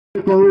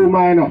room,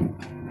 you know.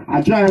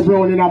 I drive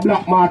around in a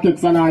black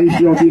markets and I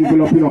issue out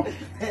envelope, you know.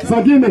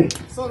 So give me.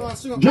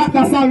 Drop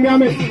the song, me.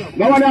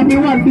 Now one have me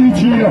one beach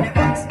here.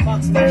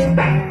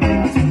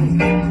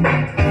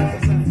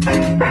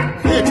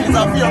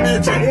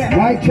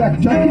 Right,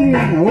 check in.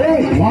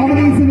 Oh, one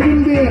is in the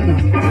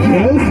building.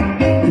 Yes.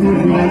 You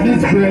want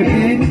this bread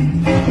in.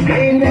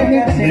 In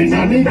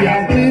the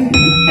gambling.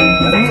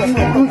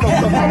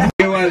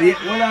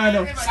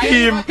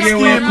 Scheme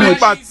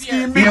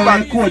big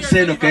bad. Coach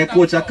said, okay,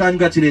 coach, I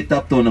congratulate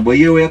Top Town, but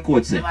here where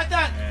coach said.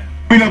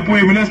 We don't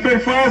play, we don't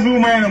expect fast who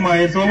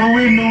man, so we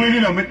win,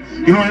 you know,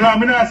 I'm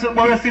not saying,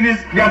 but we see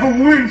this, you have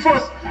to win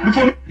first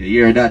before. You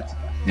hear that?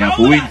 You have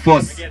to win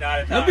first.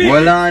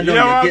 Well on, you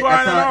get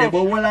attack there,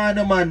 but well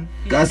on, man.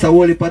 Because a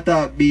whole heap of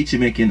talk Beachy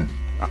making.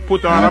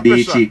 Put on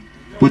pressure.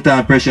 Put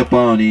on pressure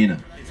upon you, you know.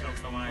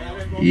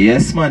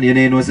 Yes, man, you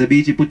know, say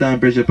Beachy put on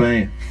pressure upon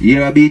you. You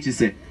hear what Beachy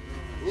say?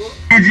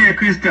 DJ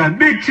Crystal,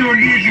 big tune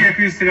DJ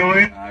Crystal.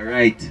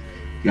 Alright.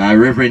 Yeah,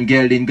 Reverend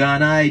Gelding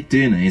gone hide too,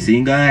 you know. You see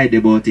him gone hide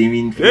about him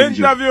in interview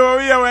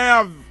here we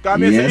have.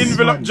 Come here, yes,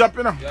 envelope man. drop,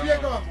 you know.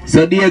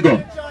 So Diego.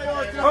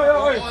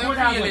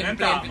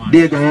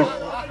 Diego.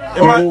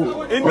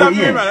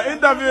 Interview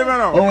man.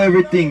 How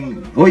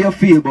everything, how you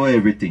feel about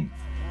everything?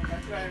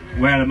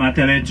 Well, I'm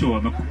telling you,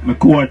 my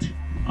coach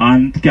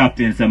and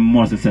captain say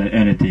must say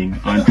anything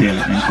until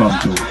he come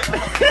to.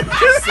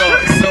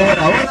 So hold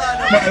on,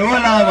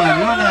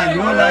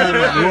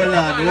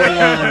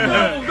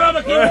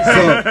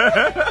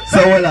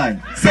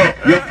 man. So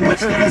your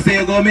coach gonna say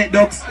you go make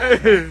ducks?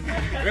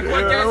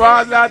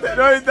 What's that?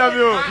 No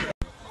interview.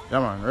 Yeah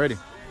man, ready.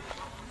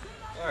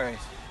 Alright.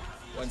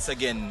 Once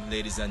again,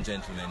 ladies and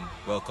gentlemen,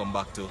 welcome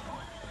back to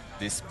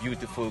this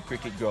beautiful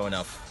cricket ground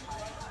of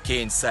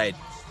Caneside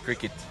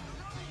Cricket.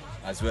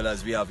 As well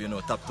as we have, you know,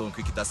 Top Town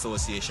Cricket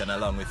Association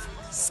along with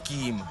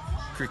Scheme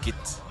Cricket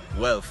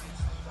Wealth.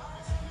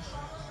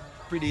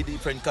 Pretty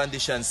different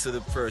conditions to the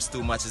first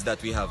two matches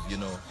that we have, you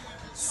know.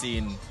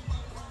 Seeing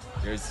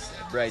there's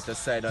a brighter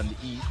side on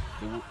the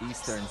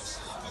easterns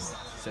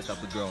set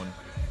up the ground.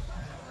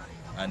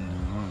 And,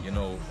 you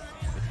know,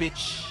 the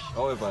pitch,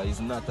 however, is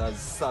not as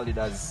solid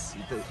as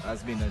it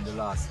has been in the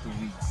last 2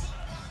 weeks.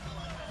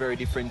 Very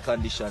different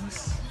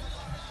conditions.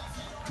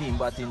 Team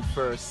batting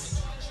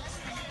first.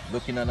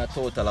 Looking at a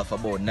total of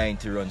about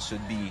 90 runs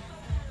should be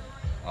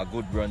a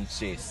good run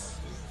chase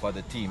for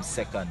the team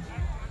second,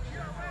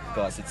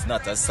 because it's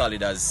not as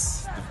solid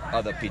as the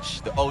other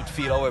pitch. The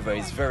outfield, however,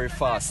 is very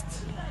fast,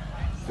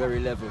 very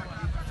level.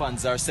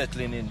 Fans are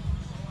settling in,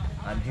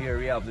 and here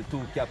we have the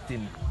two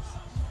captain.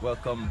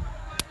 Welcome,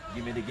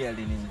 give me the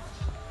Gelding in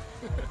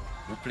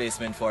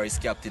replacement for his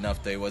captain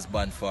after he was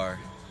banned for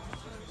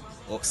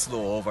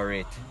slow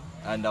overrate,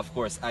 and of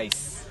course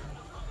Ice,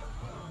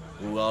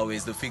 who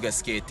always do figure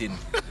skating,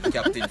 the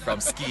captain from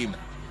Scheme.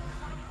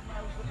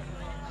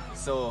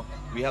 So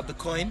we have the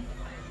coin.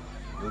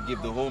 We'll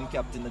give the home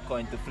captain the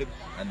coin to flip,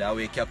 and the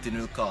away captain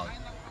will call.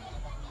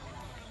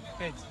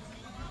 Heads.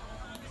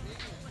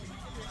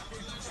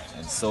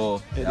 And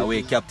so the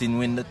away captain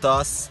win the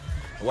toss.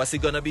 What's it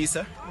gonna be,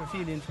 sir? We're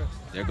fielding first.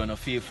 They're gonna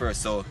field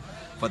first. So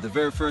for the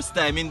very first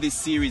time in this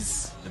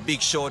series, the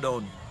big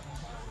showdown,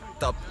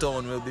 Top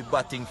Town will be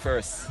batting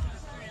first.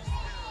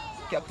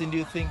 Captain, do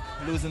you think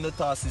losing the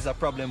toss is a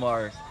problem,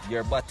 or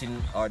your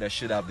batting order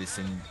should have this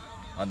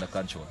under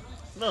control?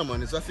 No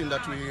man, it's a thing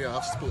that we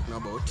have spoken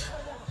about.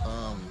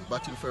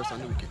 Batting first on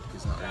the wicket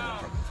is not really a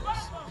problem for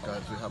us,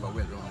 because we have a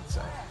well-rounded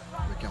side.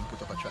 We can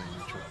put up a try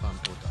in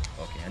total.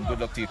 Okay, and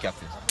good luck to you,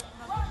 Captain.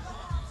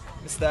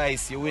 Mr.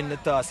 Ice, you win the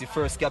toss, your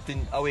first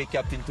captain, away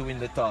captain to win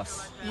the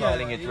toss. Yeah,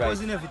 calling it it right. was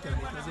inevitable.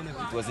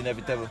 It was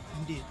inevitable.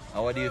 Indeed.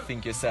 And what do you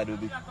think your side will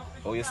be,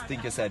 or you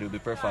think your side will be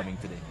performing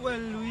today? Well,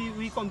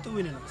 we come to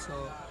win, you know,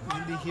 so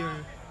we'll be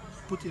here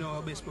putting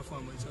our best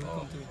performance, so we'll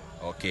come to win.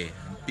 Okay,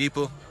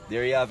 people,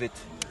 there you have it.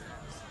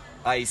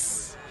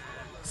 Ice,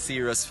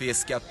 serious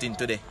face captain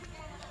today.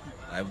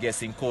 I'm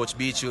guessing Coach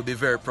Beach will be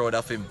very proud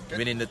of him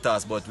winning the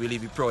toss, but will he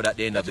be proud at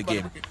the end of the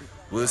game?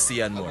 We'll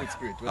see and more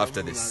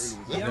after this.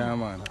 Yeah,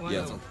 man.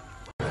 Yeah.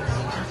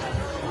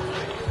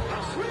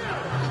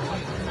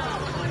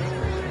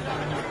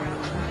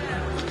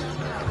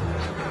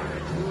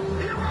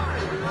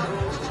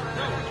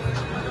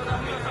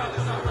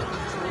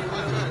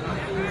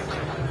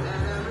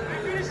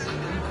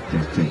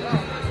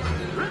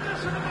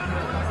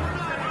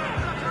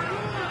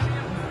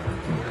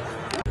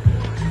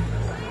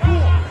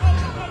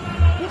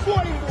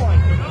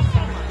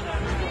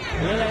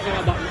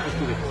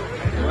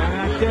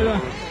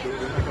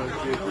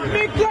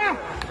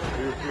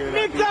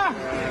 Mika!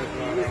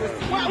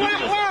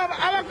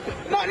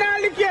 Not now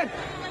lick yet!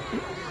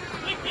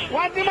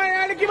 What the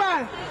man lick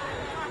man?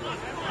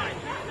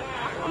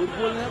 Good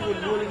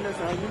bowling, that's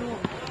how you know.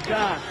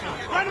 Yeah.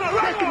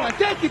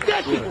 Take it!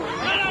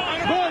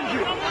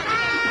 Boundary!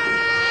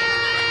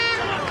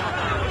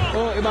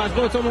 Oh, it must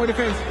go some more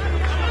defense.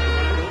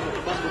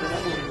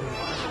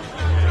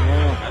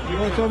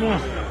 Go some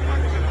more.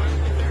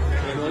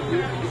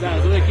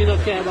 Guys, we cannot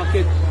care about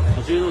it.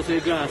 As you know, say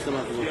grass.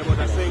 Yeah, but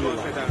I say go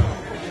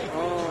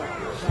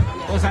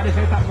What's that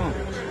effect up now?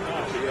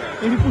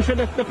 If you push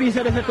the piece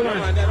of the effect on,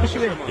 push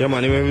it in. Yeah,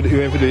 man, he went to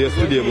do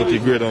yesterday, but he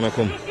great on a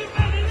come.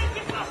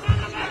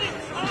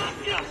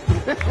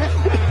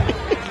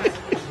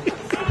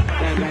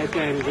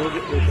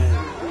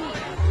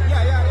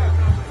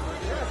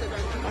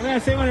 I'm going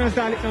to say when you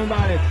start looking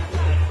about it.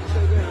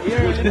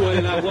 Good boy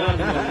in a one,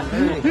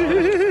 man.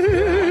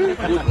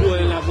 Good boy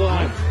in a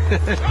one.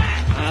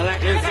 I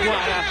like this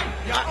water.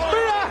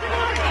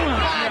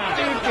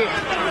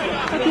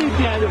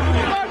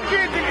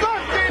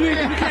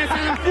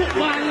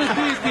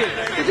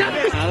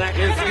 I like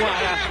this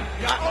water.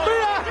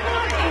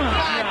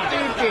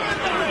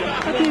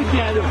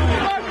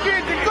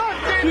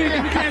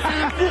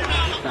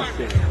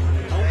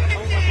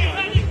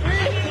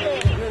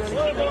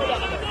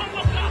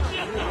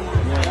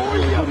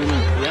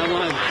 Yeah,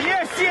 man.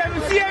 Yes, see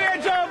you,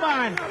 Joe,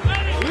 man.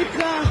 We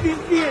can't be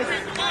face.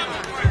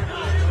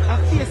 A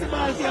face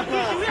ball to your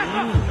pass.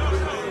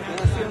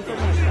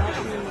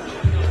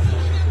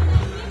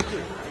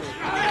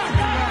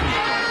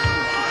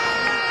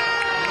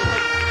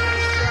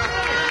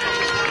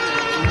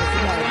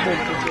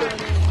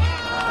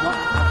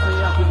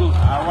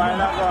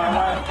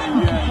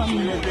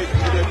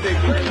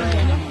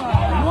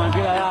 One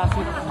kid I asked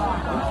it.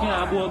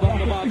 Can't go down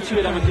the ball. She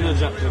will have a killer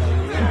drop.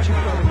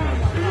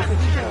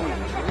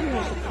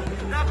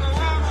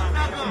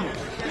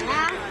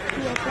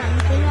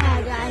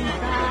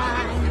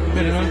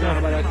 Better not talk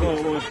about that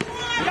goal. I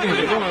think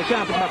they're going to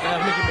jump back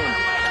and make it done.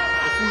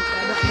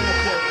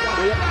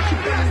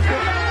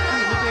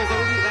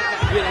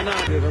 Yeah, now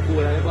they're going to go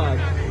like that.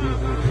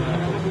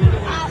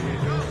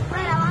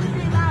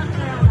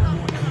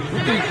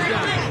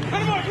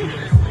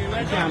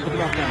 Can't put it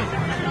back down.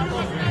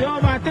 Yo,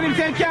 man, tell him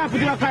say can't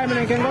put it back down,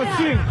 man. Can go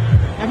swing.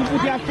 If you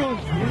put your front.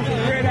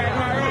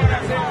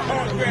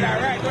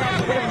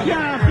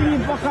 Yeah, feel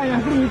it back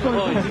down. Feel it Oh,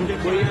 back down.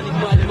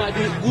 the bad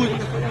is good.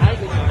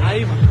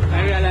 I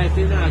realize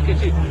they now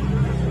catch it.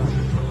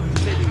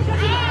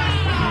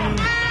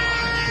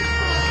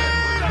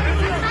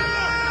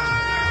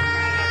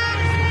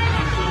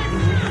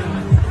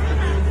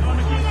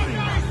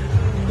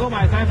 Go,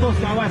 man, time to watch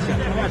it.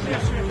 Watch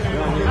it.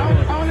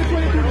 I only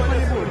 22 on the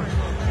board.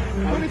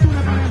 22 on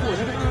the board.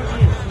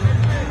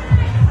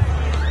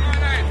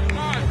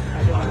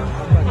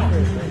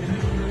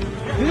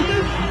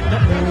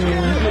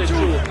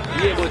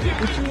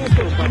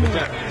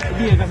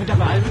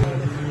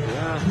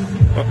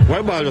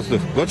 Why ball just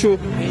left? Got you?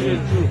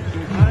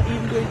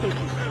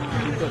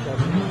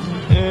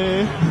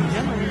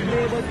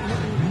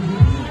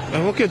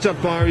 I'm okay,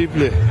 chat on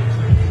replay.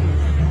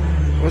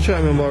 What should I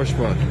remember our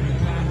spot?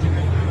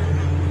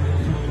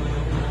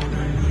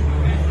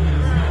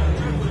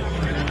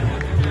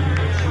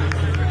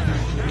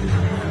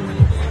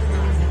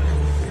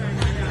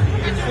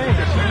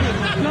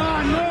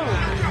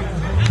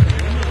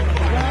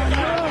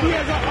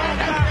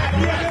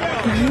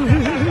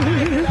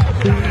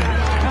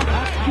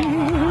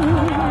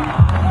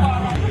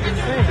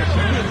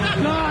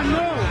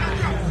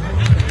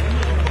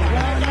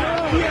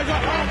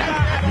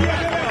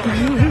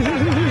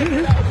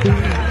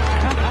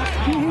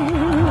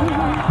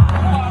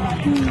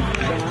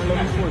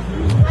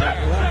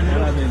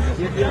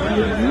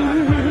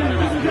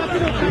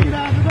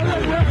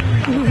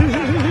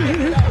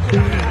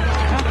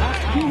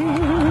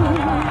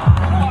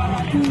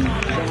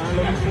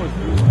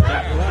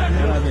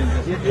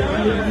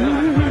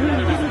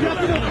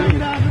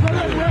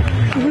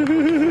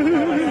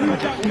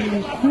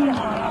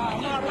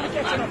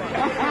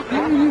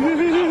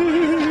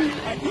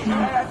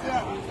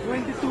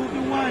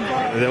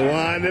 The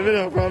one, never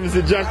know. Come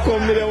see Jack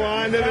come with the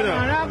one, never know.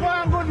 Man, I go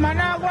on good, man.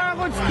 I go on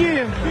good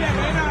scheme.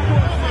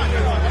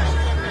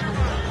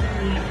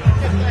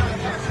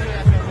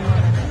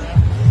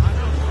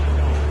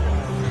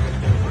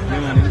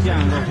 Man, you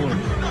can't go full.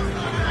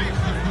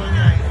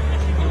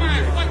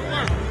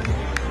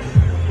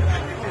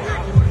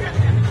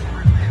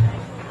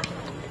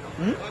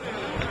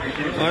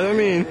 What do you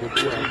mean?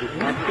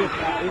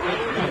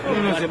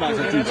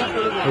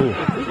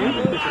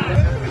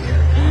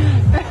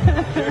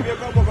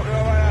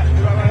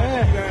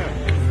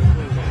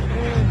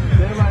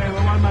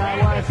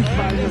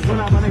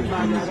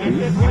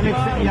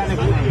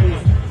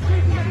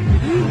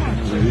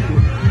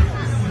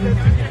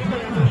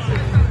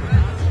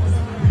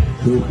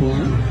 So far,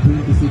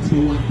 26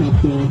 for one top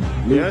door.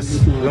 Yes,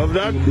 love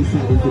that. This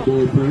happens to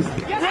ball first.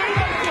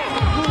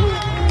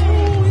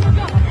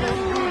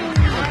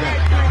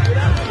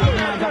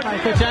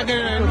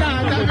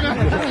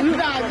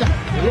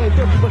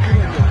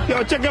 Yo,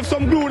 check if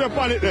some glue up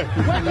on it there.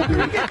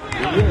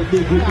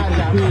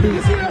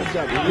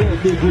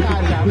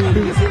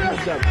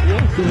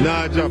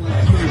 Nah, job.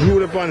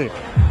 Glue up on it.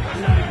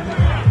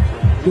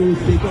 Those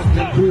take up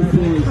the goal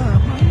balls.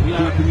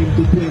 Taking him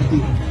to 20.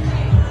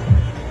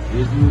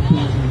 There's new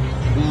partner,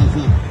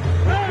 Gaza.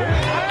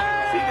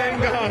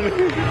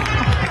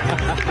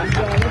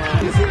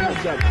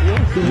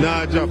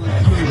 Nah, job.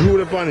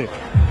 Glue up on it.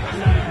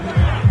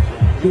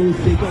 Those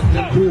take up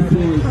the goal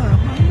balls.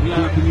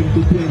 Taking him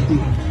him to 20.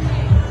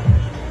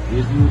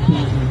 His new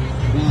partner,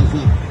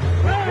 Gaza.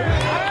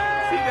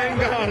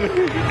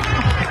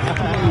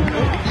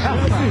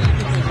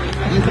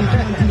 As he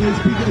continues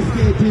figure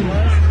skating.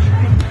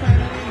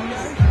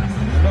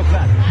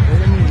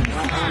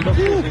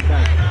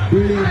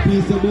 Brilliant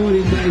piece of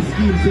bowling by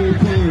Scheme so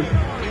far.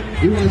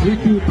 He was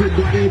recruited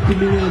the £80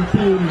 million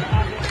bowler,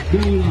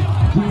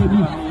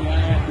 Jordan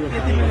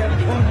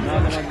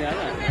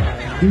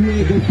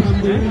Diego from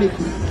the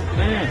Relics.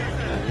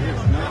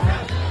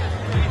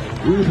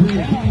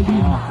 Reverend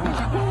Calvin.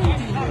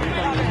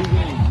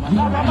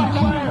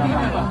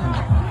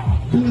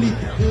 Bullet,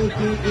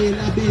 a.k.a.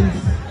 Labens.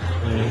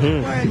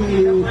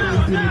 Continue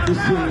to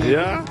swing.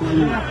 Yeah.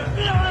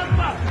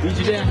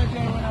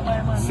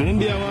 Same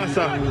there,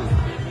 master.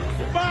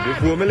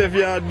 Before I left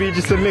yard beach,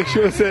 just to make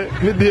sure say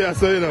me there,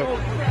 so you know.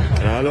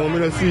 And allow me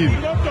to see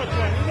him.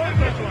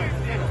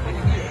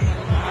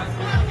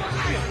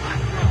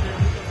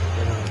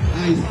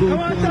 I still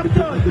found the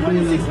top of the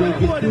bowlers that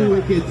get 2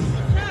 wickets.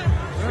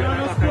 That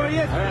was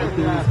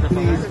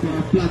placed for a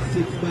flat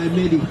 6 by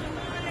Mehdi.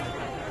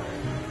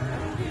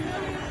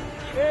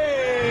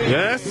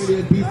 Yes.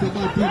 Brilliant piece of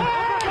batting.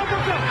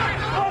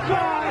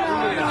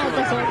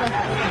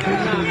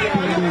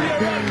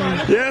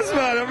 Yes,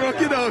 man, I'm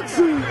rocking dogs.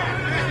 And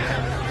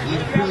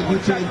Froggy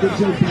tried to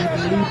jump like a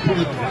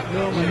leapfrog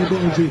on the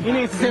boundary. He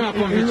needs to say my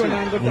conviction.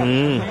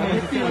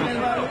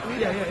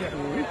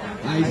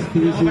 Ice to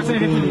resume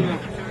the bowling.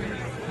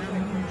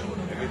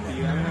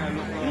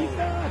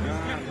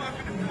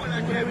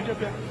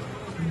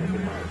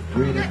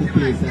 Great at the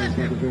pace as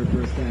for the very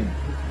first time.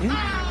 A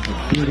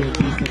brilliant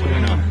piece of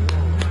bowling.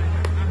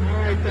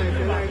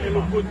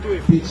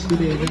 Pitch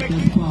today, not as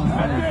fast.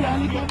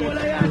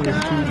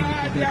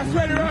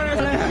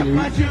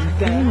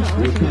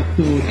 We tapped out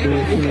both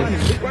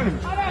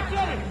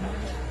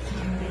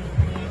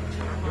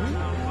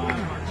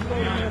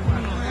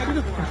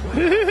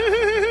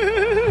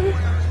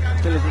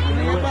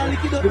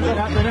When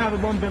I have a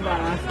bumping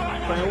balance, but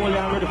I only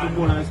am ready for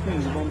ball and spin,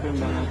 the bumping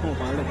balance come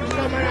and let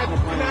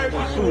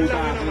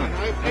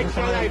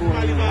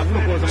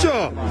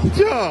Sure.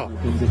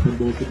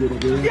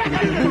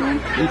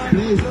 It's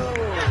placed.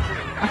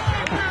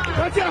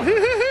 Watch out!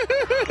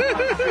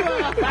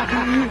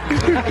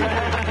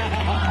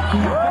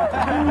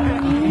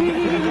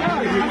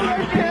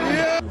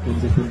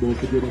 Comes up from both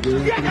together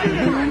again.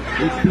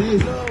 It's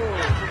placed.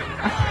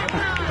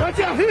 Watch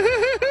out!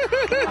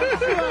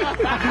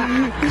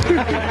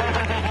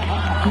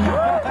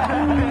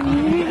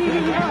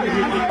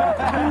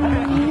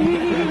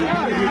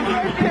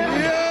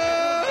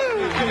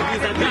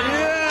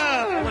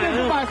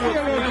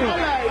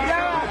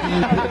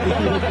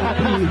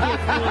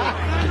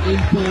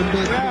 Inform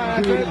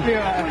batsman Jordan.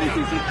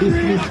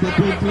 Dismissed for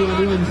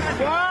 21 runs.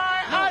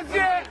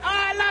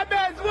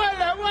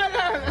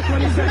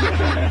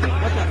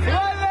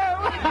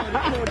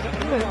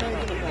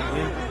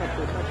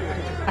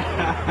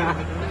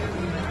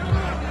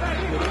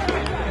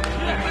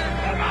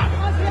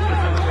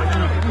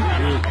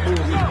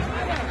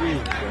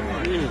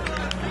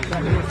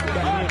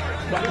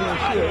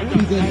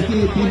 Figure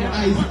skating,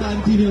 ice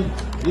continue.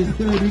 His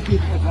 3rd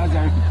wicket.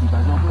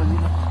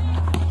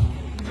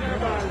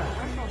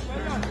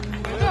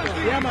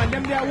 Yeah, man,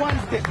 them there one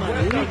step, man.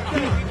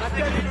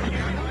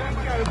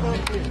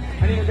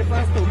 And then the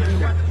first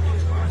time.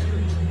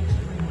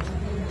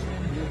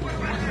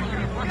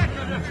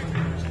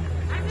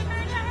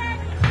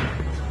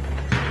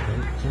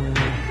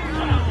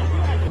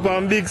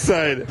 On big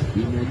side.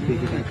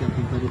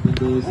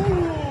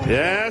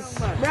 Yes.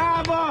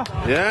 Bravo.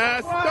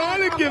 Yes. Don't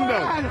lick him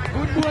down.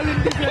 Good ball in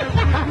the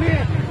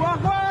game.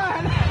 Walk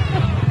on.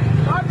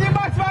 On the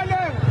batsman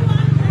them.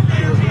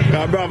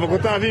 Yeah, bravo.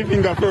 Cut off his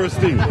finger first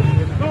thing.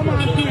 Come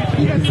on, do it.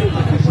 Yes.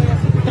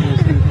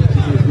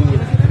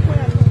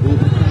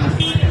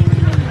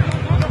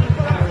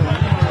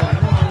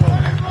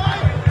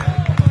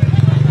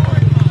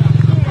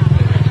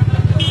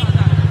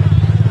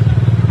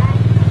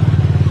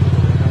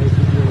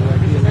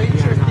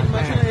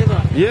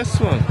 Yes,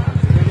 man.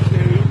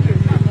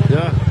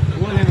 Yeah.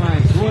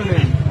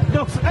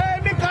 Ducks. Hey,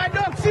 Mika,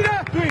 ducks, see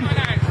that? Twin,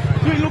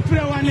 look for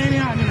the one in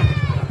here,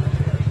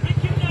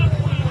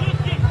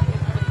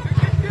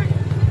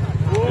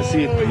 You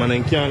see it, man,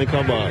 and can't lick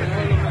a ball.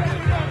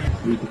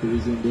 Beautiful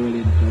resume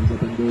bowling, comes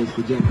up and goes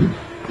to Jumpy.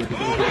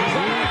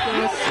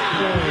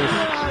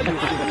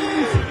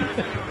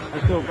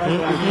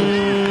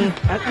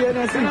 At the end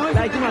of the season,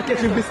 like him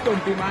catching this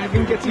stumpy, man. He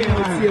can get him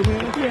and see him.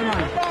 Don't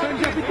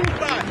drop it too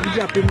bad.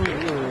 Drop him.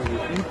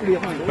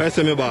 I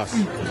say me boss.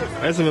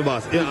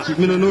 Yeah, I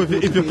don't know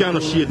if you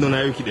cannot shade none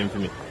of them for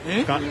me.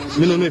 I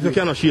don't know if you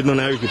cannot shade none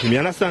of for me.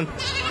 Understand?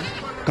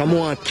 Come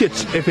on,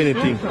 catch if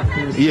anything.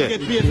 Yeah.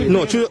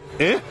 No, true.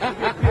 Eh?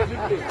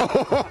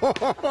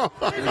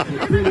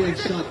 Brilliant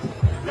shot.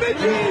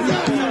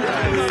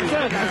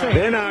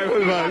 Then I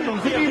will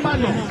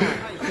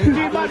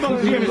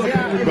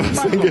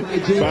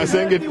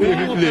get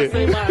play.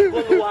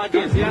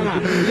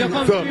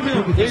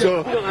 So,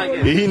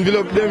 he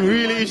enveloped them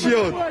really issue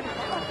out.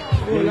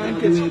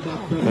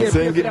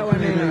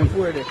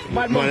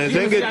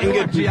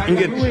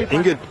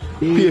 get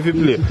pay for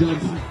play.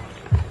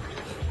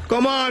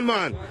 Come on,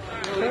 man.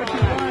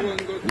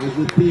 As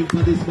the team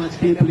for this match,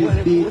 people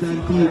is beat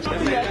and teach.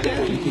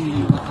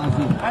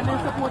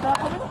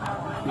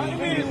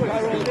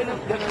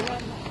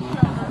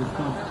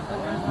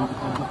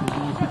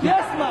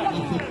 Yes, man.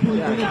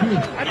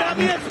 And that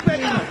be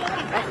expected.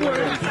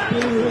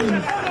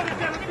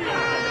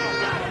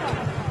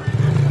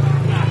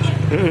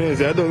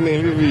 I don't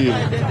mean reveal.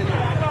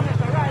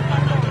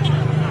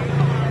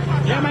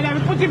 Yeah, man, I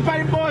put him for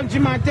the bungee,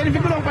 man. Tell him to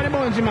go down for the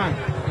bungee, man.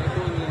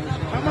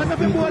 I'm not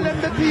going to ball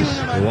them the team,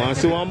 man. You want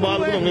to see one ball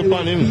go down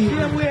upon him?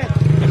 Same way.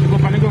 If you go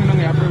for the gun down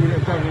here, probably.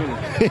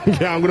 He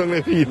can't go down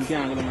their feet.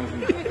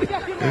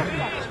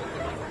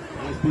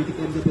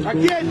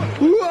 Again.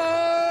 Whoa!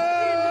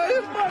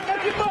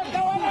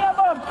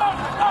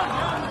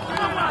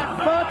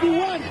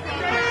 41.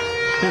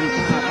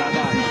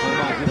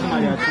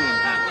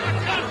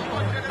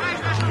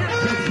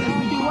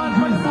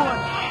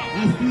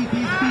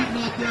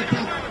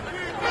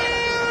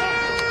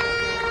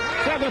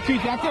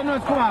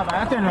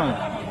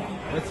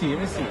 Let's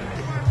see.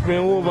 Bring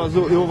over, the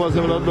overs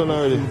have not done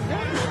already.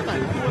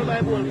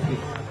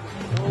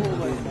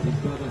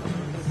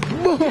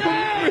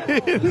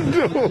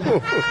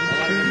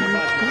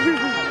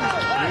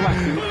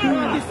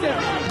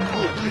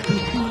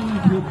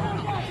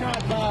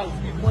 Short ball.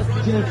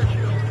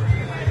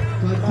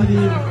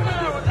 Continue from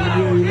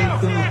where you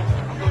left off.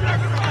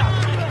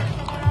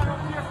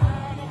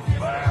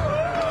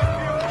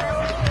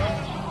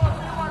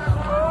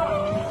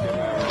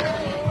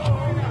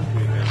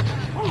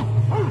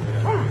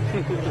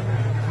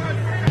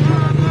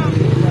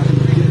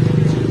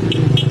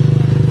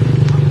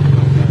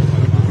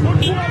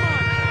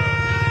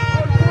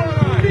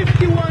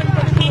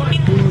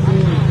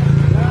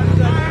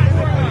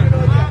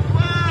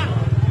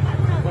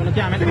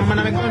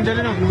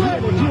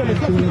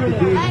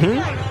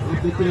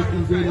 The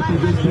Philippines ready for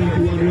just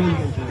 21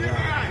 runs.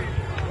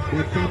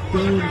 The top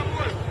down.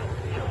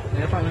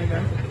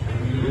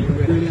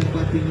 Brilliant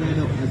batting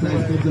lineup as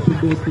Ice comes up and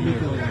goes to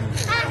Mika.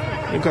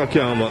 You can't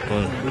carry him back,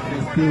 man.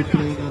 Still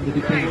playing on the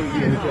defense.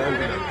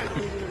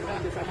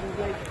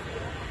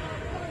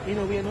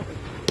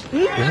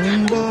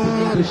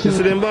 You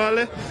see them ball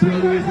there?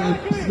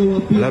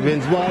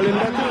 Lavin's ball in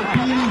that.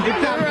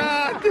 It's a rat!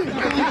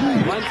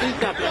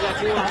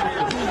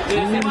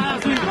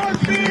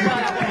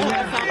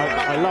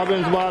 I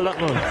Lavin's ball that,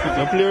 man.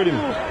 I played him. I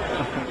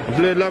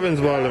played Lavin's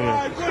ball,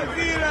 man.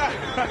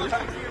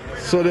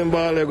 So them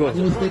ball they go.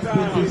 Most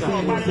expensive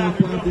signing so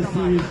far of the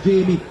series,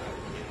 Jamie.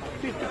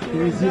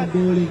 There's him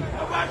bowling.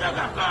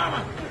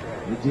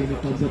 And Jamie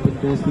comes up and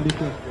goes to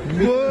Mika.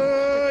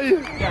 Boy!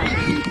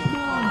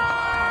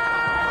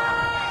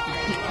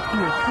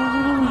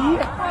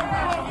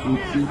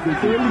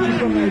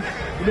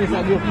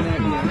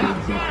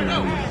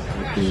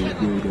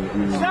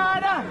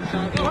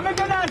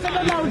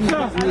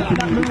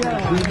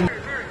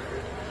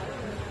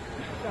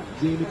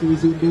 Jamie to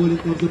resume bowling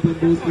comes up and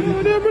goes to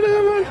Mika.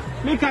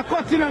 Make a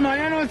cut in, man.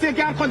 You know, say you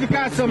can't cut the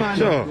castle, man.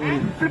 Sure.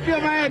 Flip your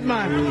head,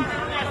 man.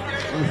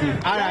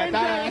 Alright.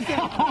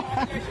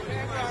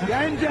 You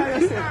enjoy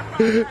yourself.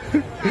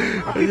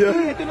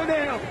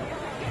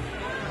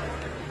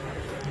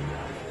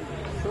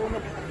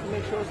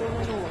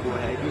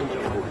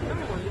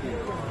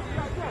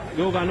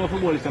 Joga no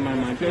football is a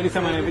man. Play this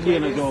man every day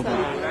in a job.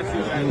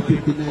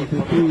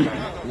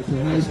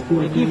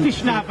 He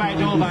fish now by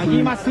Jova. Give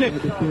him a slip.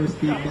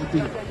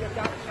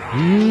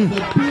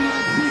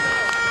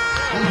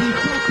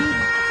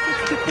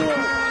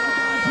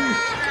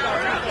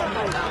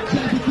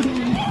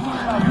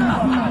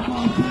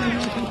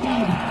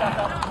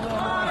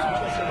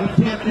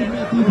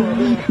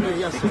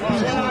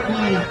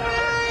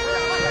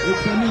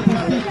 It's another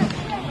 6.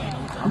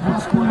 The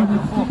score is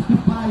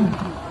 65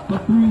 for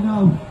 3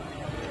 now.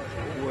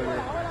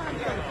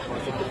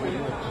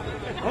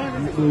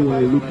 So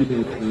looking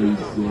at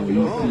is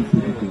you see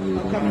pretty good.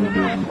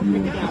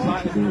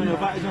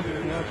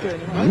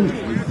 I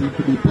seem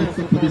to be popped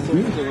up for this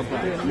game.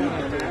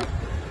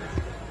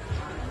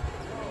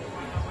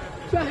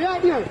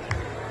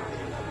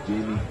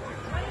 Jamie.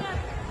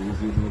 He's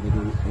in over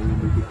the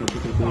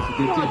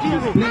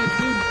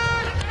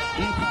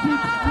It's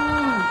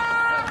 6-4.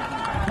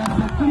 That's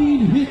a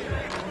clean hit.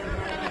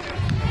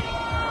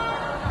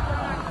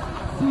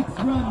 6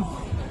 runs.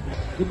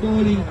 The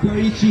bowling for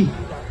Ichi.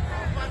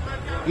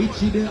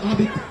 Ichi the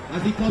Hobbit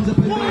as he comes up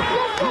and goes.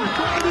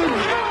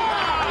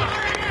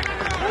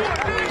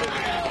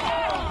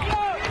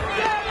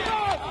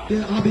 The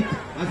Hobbit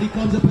as he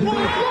comes up and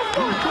goes.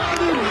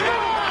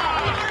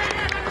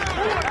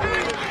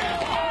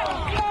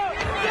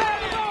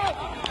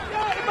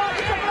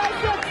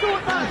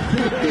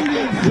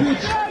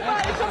 Switch.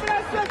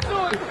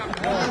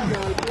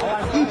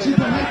 Ichi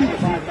the Hobbit.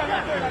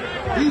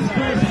 His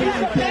first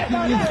man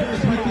taking his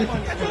first wicket.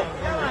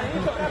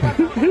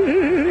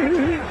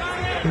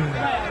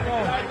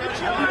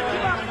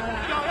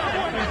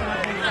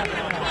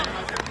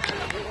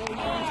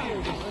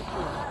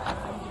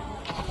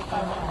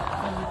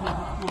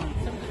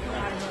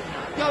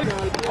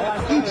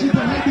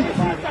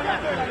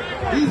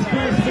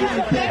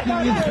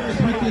 his first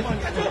wicket.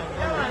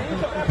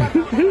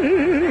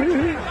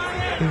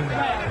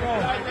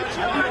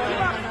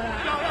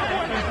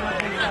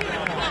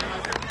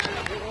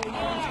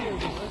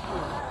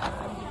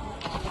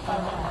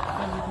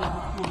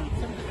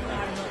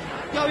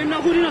 Yo, him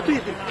not good enough to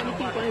hit it.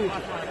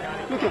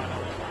 Look at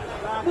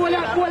Bowl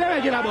a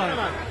regular ball.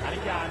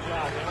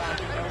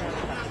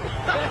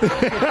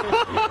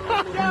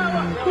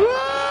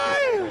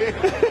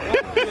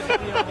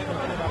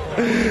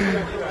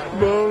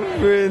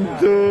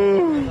 Momento.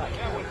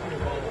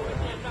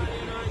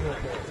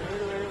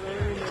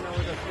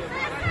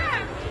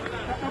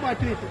 How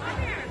about it?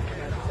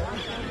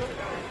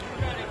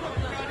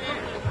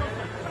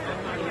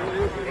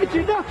 It's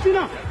enough,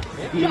 enough.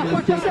 Yeah,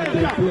 watch yourself,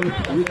 enough.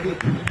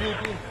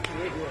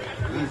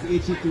 As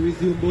Itchy to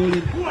resume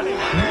bowling.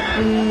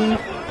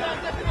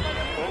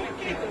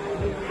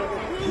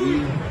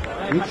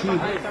 Itchy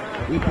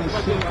with a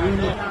shot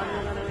winner.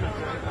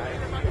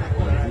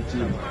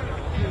 Itchy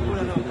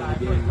comes up in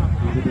again.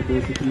 He's at the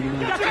base of the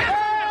match.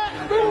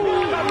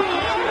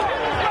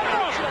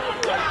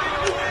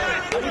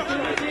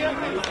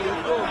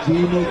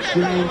 Gino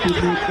trying to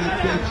make that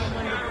catch.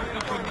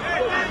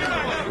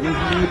 Was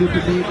unable to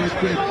make that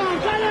catch.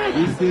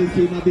 He still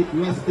seems a bit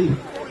rusty.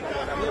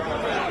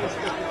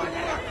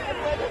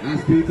 As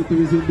Peter to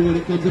resume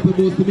bowling, comes up and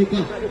goes to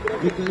Mika.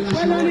 Mika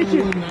lashing on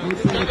one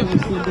outside the half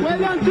stump. Well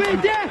done,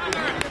 Tweety!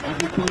 As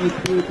he follows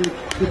through to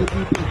the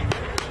keeper.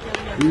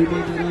 He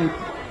remains it out.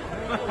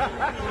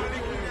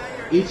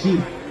 Itchy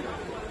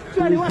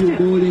to resume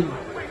bowling.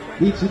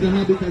 Itchy the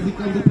habit as he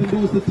comes up and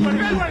goes to team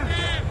right.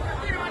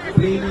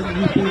 Playing on the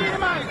defense.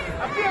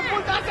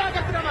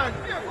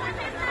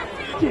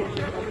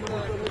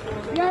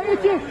 Yeah,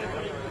 Itchy!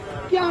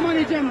 Can't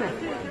manage him now.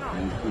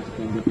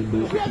 As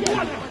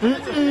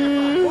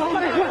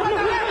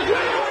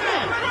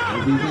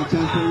he's a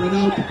chance to run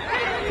out,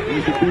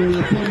 as the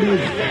bowler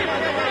fumbles,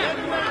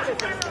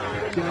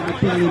 trying to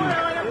tell him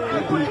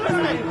that he's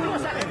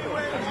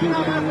still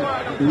the ball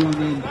at the wrong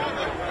end.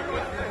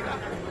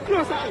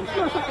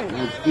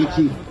 As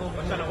Itchy,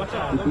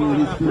 the ball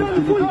is close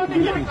to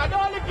Mika.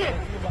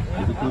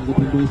 As he comes up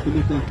and goes to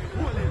Mika.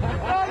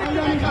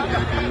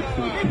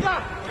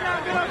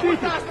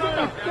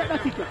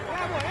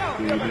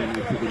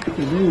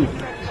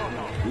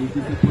 He's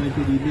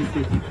disappointed he missed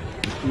it.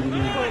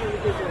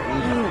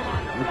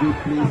 A good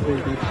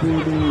placement, that's 4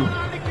 more.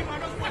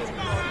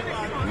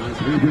 As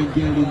Reverend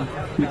Gelding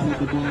picks up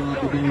the ball off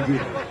the boundary.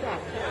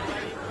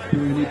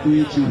 Throwing it to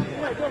Itchy.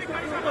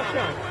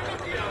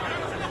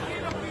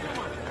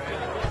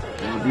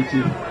 As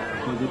Itchy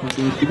comes up and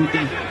goes to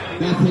Mika.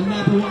 That's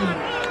another one.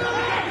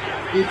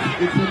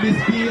 It's a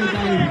misfield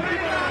by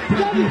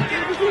Frankie.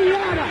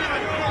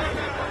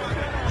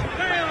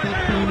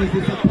 Captain is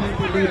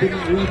disappointed they did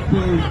not run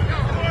for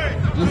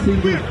a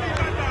single.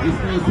 It's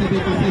now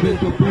 7-7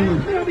 to 4.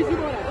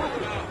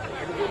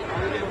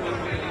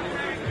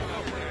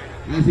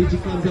 As Itchy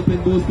comes up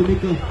and goes to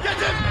Mika.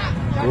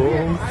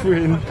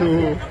 Momento.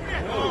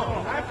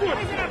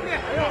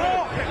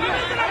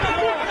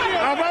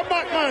 Have a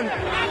Batman.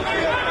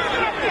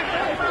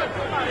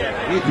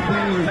 It's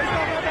 4.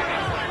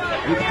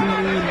 It's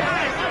 4-1.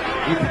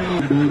 It's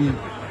 4 bowling.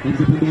 Comes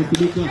up and goes to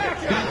Mika.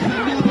 That's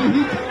another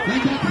hit.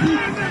 And that's 6.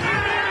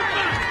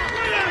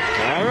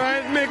 All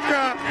right,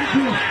 Mika.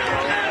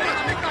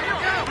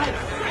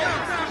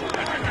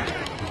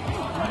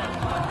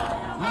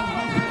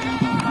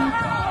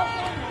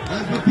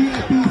 As the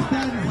VIP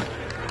stands,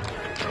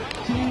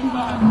 changing on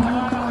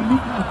Honda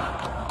Mika,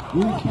 who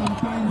is from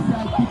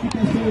Townside Cricket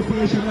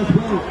Association as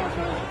well.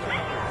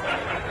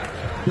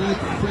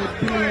 That's a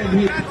clear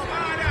hit.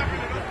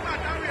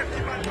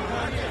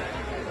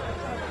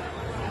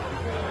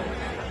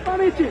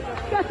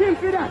 Get him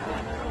for that.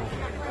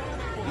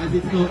 As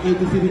it's now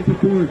 87 to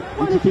 4.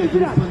 Itchy takes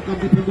his fan, comes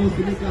up and goes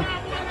to Mika.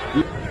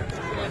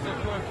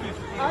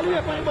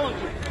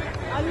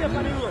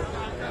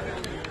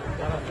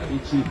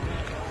 Itchy.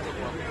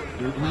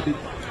 Don't have it.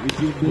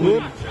 Resume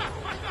bowling.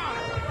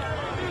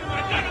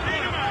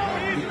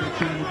 Mika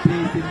trying to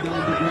place him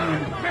down the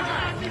ground.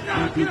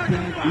 But he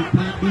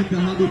can't beat the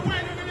habit.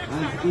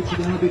 As Itchy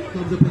the habit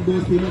comes up and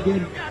goes to him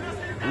again.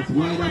 It's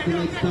wide off the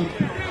leg stump.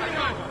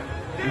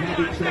 The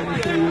habit trying to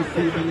say we'll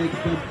see the leg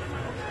stump.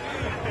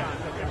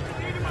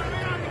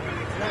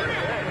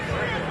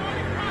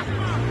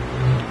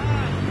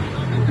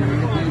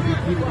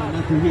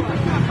 Not to hit the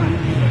pass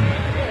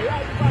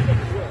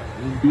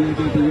and be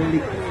able to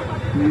relic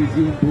to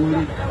resume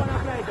bowling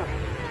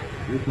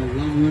with a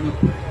long run up.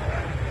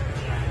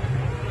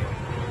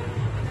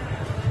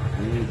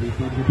 As he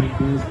comes up and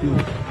goes to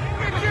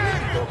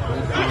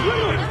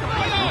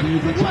and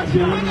there's a chance to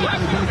run out as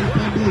he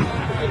fumbles.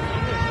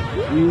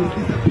 He was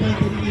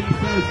disappointed in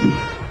himself.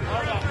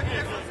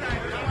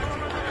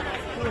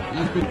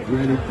 After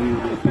gratitude,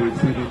 they paid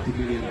 £70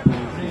 million for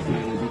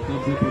Sam as he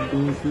comes up and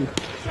goes to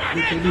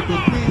Mika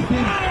plays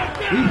him.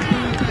 He's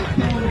going to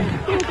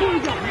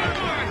down.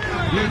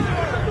 Yes,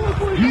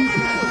 he's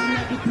right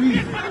at the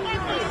crease.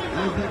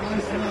 As the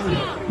Arsenal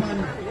fan,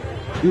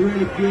 the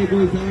relic Diego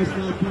is the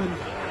Arsenal fan.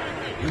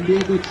 And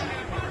Diego,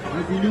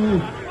 as you know,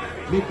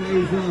 Mika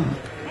is a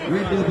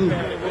red devil.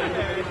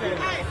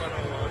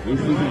 This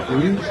is a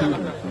great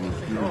shot.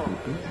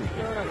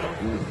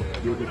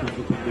 Diego comes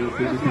up and goes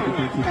to the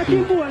defensive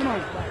shoot.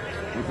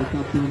 As the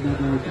top down that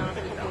out.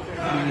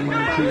 Smiling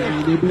and cheering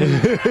on the ball.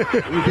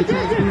 Here's the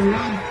chance for a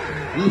run.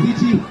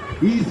 Lazici,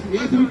 he's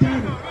to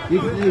return.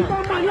 It's late.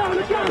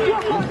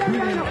 That's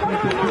brilliant.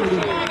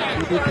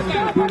 But the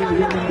chance for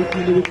brilliant running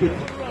between the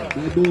wickets.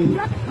 By ball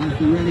as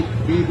the relic.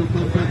 Diego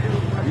comes up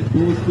and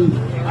goes to.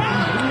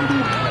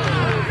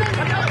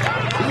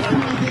 That's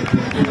why they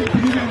pay £20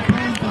 million to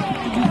find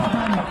this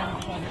man.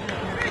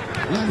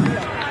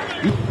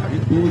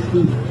 It goes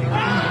to.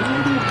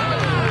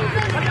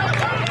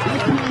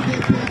 That's why they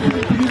pay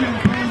 £20 million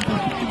to find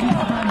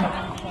this man.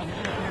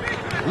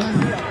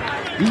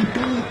 He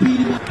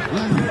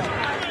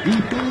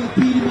followed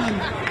Tiedemann.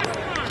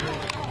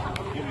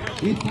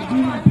 It's a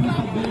brilliant piece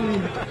of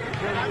bowling.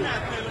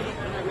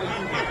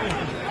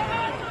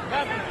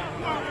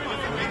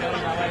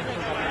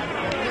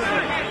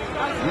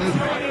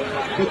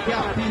 The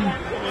captain,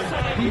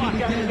 Jimmy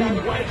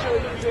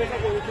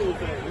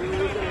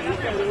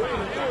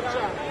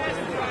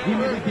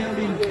the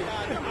Gelding.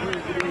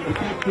 The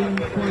captain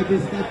for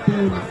this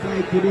top-down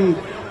side today.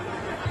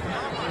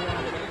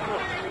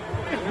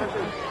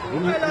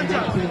 In the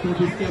absence of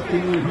his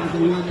captain who has a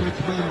one-match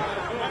ban.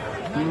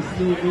 There's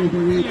no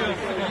overrate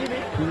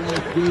for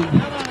last game.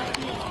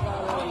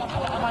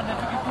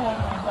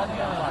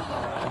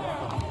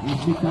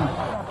 He's Mika,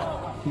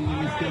 feeling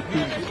his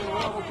captain.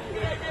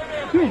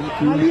 The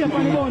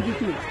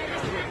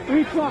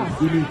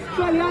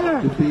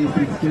pace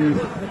is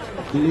first.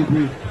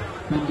 Delivery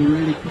from the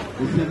relic,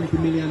 the £70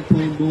 million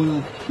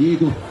bowler,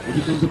 Diego, as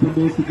he comes up and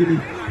bowls to Jimmy.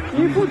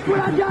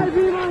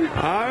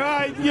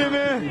 Alright,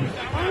 Jimmy!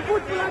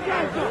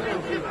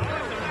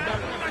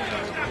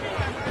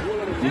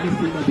 Jimmy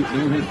seemed a bit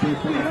nervous so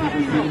far,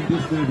 people feeling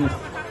this nervous.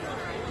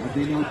 As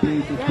they now play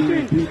the field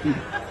and Tweety,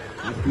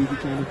 as Tweety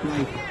trying to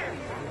fly.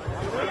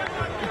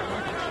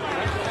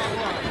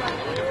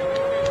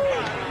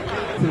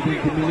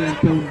 £70 million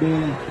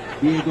bowler,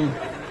 Diego,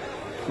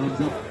 comes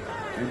up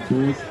and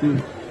bowls to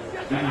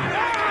Jimmy.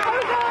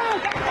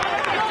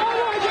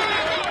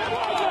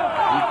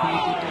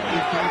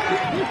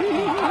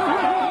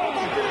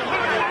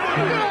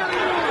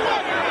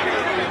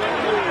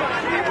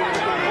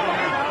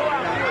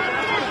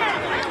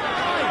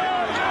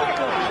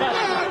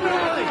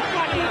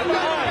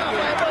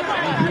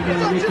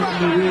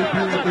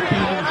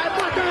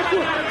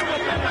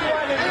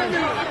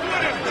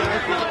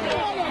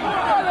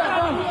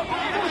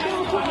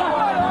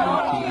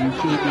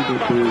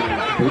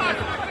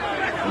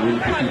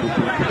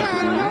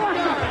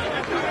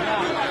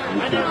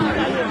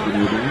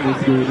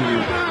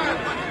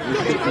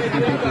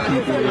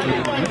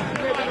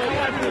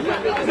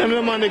 Them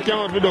the man they can't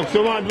out with ducks, so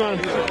mad man.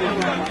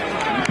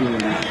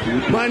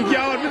 Man can't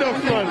out with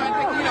ducks, man.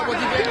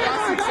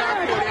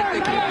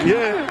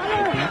 Yeah.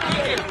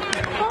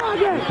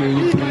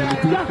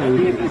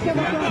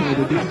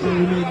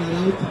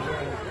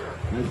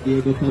 As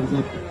Diego comes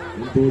up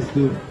and goes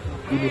to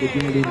Jimmy the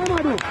Gelding.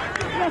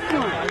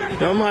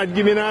 You mad,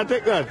 give me now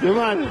take that, you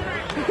mad.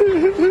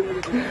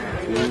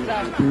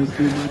 First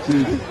two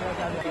matches.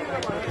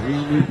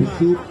 Along with the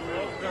soup.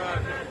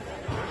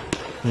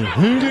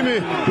 Jimmy.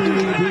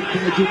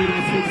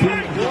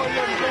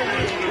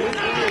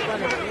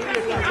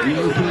 We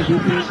also have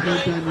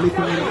refreshment and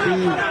liquor on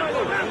sale.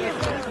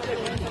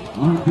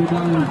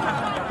 $100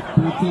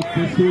 per cup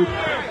for soup.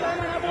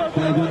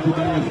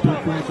 $500 per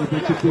cracker for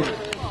chicken.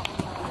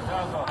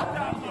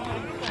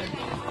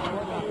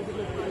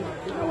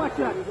 Watch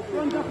that.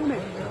 Runs up on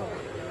it.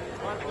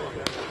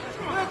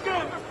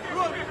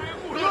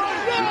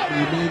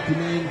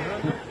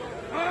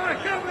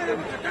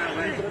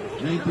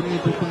 99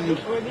 to 5.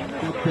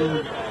 Top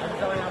down.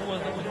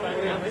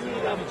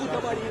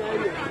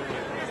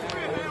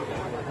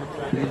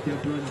 Plenty of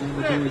runs on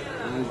the board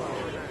as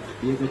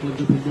Diego comes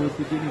up and goes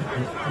to Jimmy.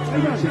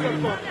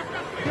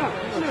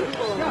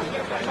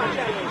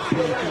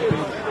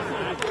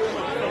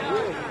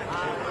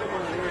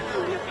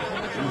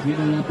 As we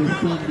know of the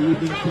sun, the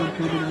evening sun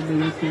coming on the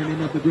western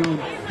end of the ground.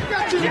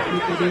 Let's look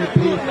at their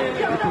pace.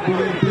 It's a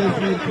brilliant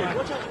placement.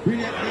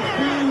 Brilliant.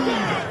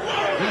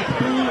 That's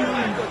 4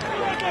 runs.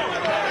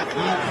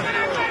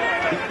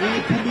 The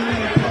 £80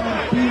 million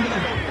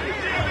fielder.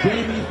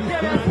 Jamie is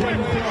discussing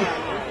himself.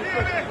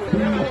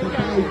 Bring up the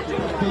five.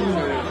 Top down.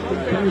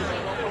 First.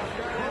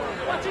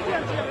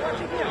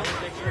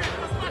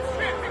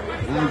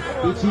 As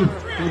Ichi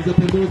comes up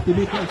and goes to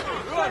Mika.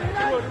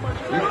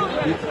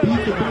 It's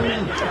beat the ball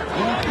and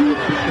two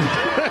plays.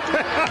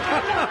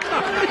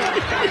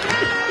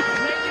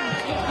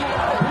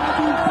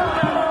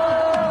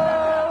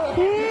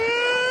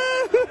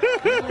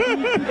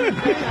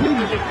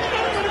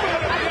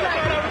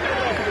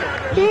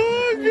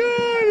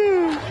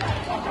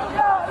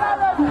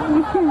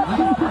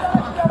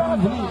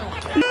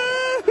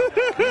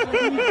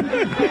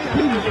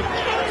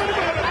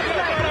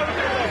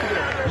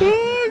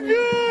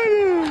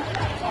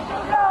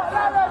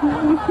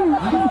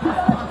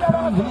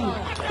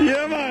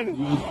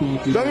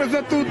 started. Long as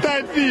not too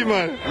tight for you,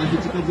 man. As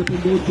it comes up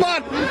and goes.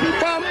 Bat!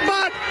 Bam!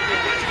 Bat!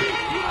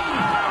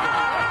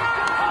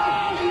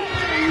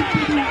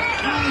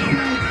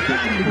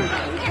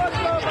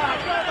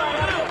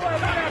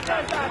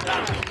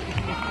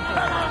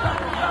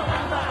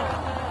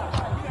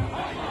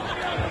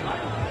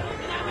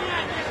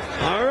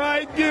 All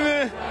right, give me.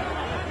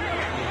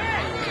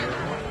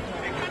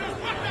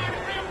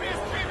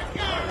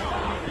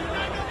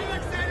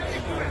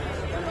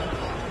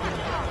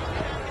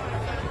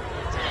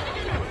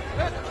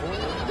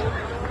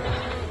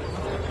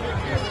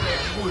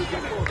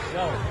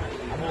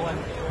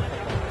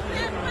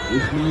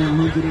 It's now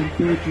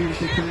 113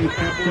 to 5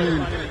 top down.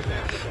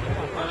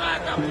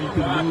 Trying to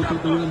mount up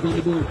the runs on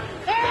the board.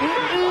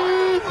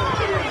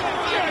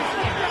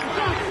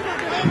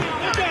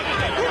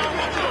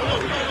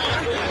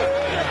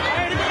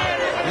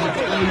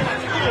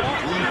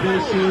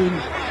 Showing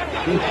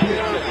the pick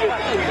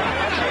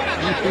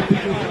after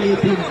pick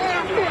escaping.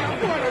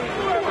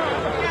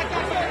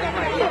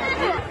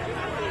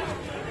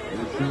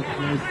 It's not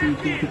now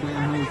seeking to buy a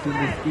house in the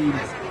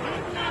schemes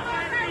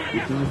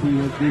because he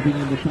was living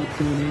in the top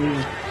zone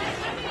area.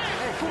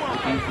 But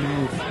he's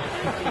now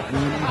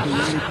running for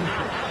life.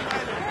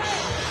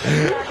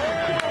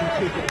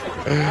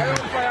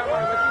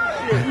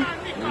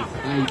 As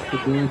Ice, the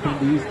ball from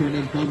the eastern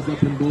end, comes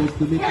up and goes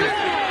to middle.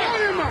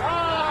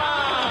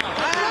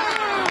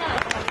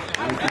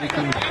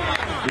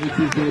 Makes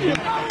his way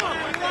back.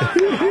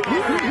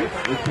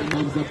 It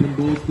comes up and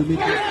goes to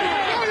middle.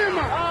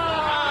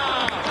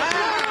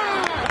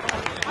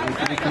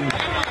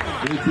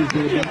 Makes his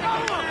way back.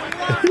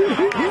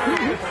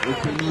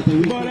 It's another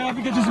week. But I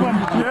think it's just one.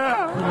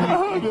 Yeah.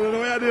 I don't know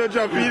where I do a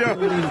job either.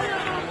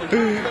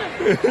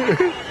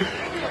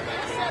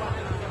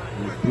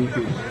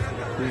 British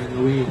staying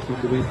away from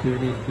the western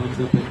end, comes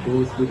up and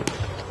goes to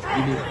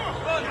Jimmy.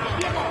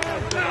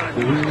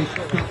 The Relic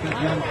stuck at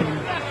one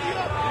time.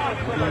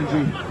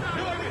 Boundary.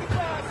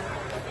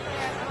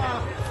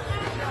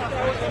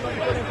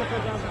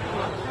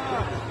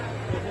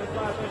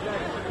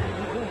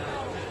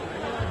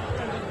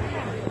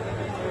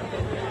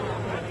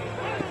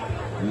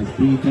 As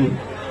BT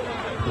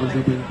comes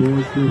up and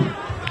goes to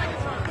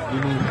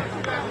Jimmy.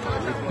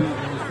 Let's beat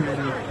on the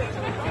center.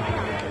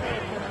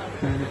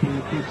 Trying to play a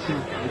cut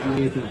shot as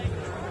later.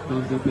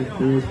 Comes up and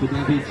goes to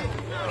David.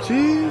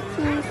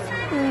 Jesus.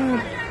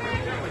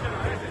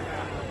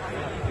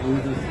 It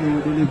was a slow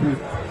delivery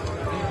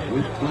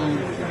with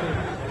bounce.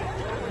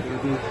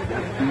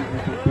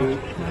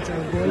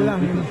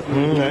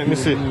 Let me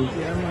see.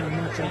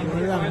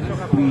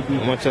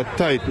 Much a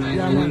tight.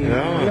 Yeah, man.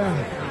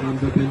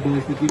 Comes up and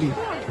goes to Jimmy.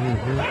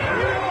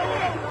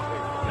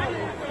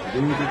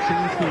 There was a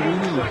chance for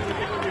winning.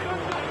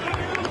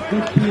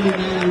 Good feeling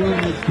all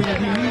around. It's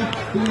Daddy Reed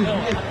to his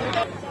left.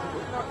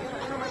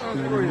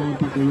 Trying to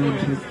mount up the run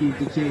for Steve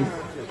to chase.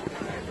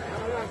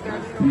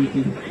 That's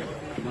Tweety.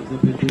 Comes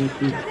up and goes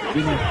to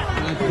Jimmy.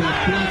 That's a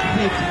flat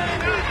hit.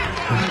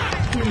 That's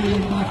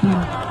brilliant bottom.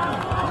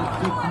 That's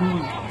 6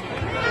 more.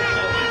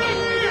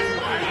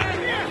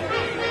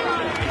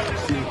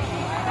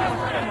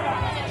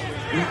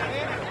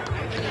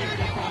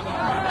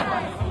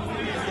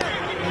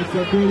 It's a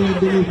brilliant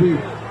delivery,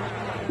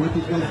 but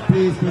it was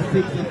placed for 6,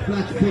 a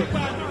flat 6.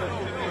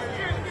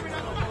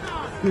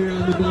 Clear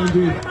on the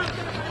boundary.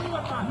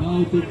 Now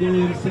to go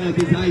himself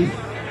is Ice.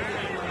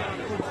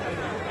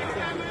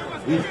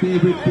 His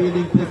favorite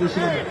fielding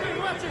position.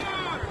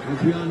 As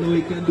we all know,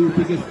 he can do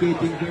figure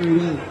skating very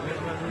well.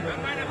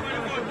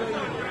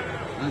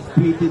 As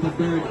Petey the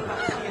bird,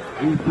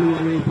 who flew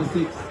away for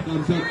 6,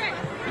 comes up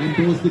and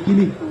goes to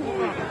Gimme.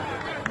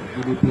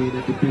 Gimme played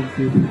a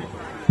defensive,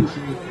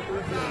 pushing it.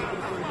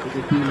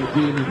 The team of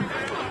Jamie.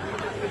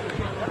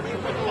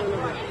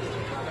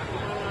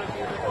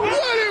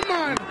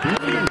 Man!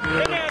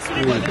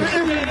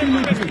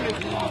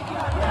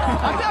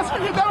 I just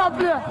forget that up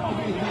there.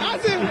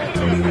 That's it.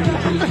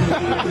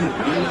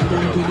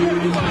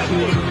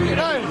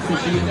 Hey,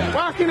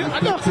 walking in a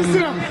duck's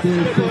still.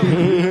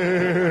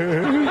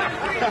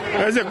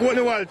 I said, go on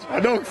the watch,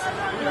 a ducks.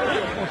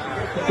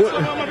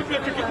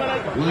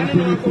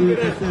 124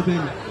 to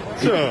 7.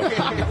 Sure.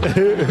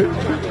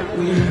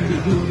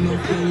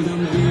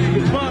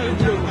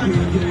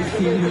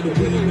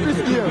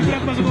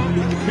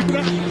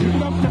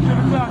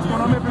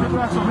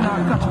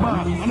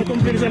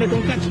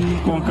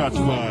 Con catch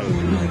ball.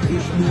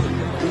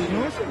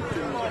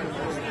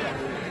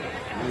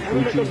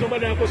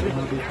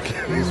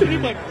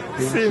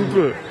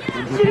 Simple.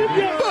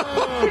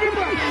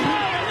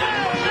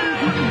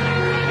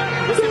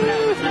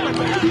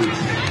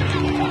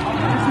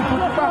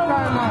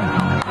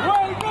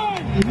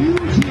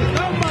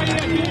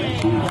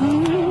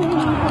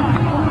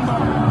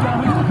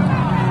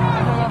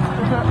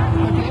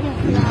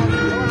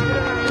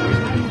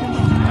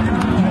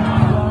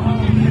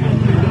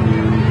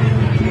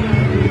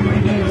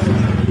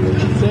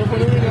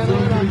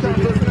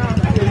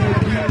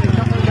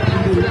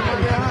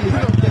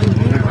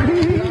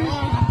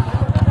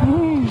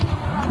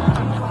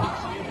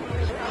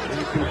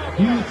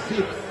 Huge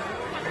 6.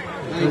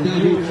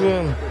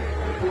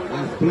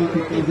 As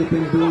Plucky comes up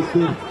and goes to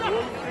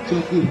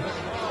Chucky.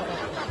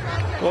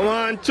 Come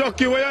on,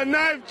 Chucky, with your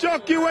knife,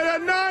 Chucky, with your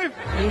knife.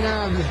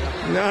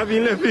 Navi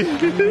left.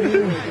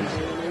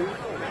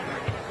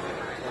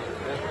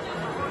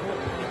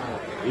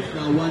 It's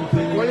now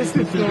 1:20. What is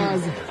it,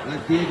 as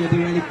Diego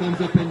Dorelli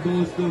comes up and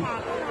goes to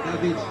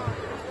Davidge.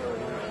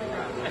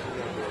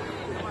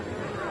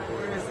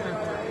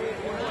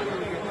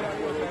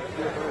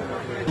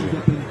 Comes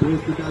up and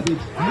goes to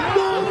Davidge.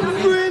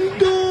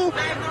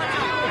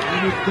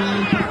 And it's down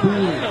to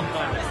Paul.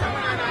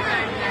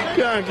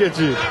 Can't get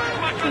you.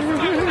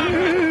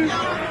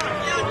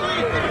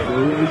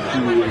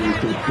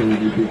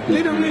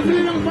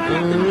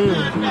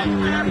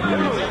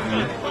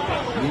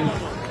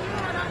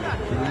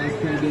 Last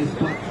time they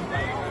spot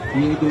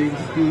Diego in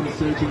steam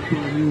searching for a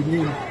new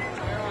home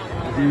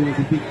as he was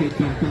a big hit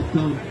from top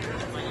down.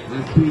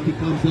 As Tweety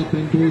comes up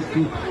and goes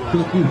to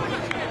Chucky.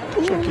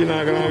 Chucky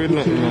not gonna win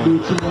nothing. Do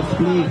child's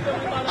play.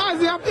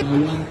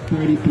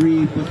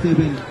 133 for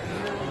 7.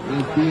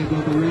 As Diego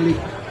Dorelli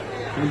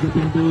comes up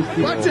and goes to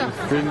watch out!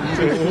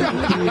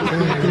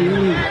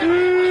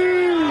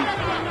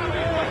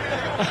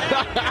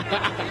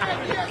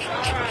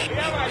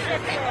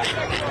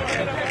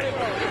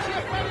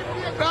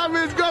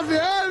 Damage got the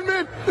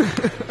helmet!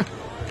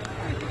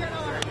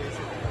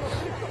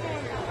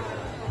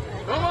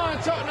 Come on,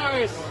 Chuck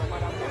Norris!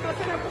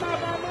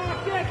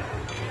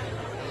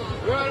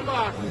 Well,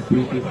 boss!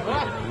 Tweety comes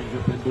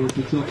up and goes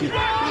to Chucky.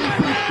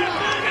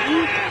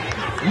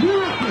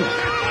 Miracle!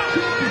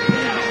 Chucky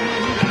playing by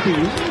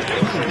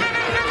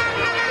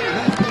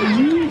that's a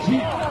huge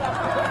hit.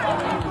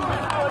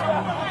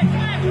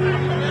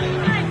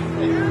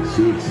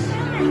 6.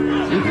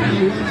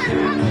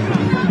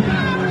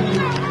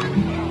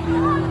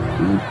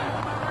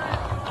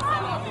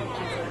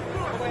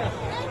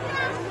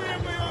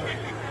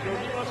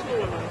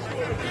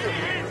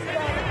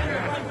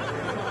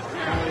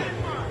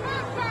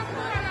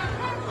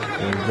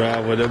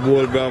 Bravo, the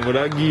ball, bravo,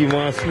 that give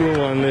one slow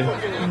one there.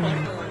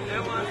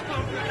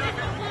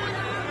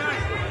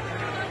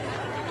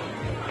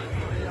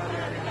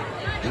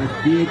 As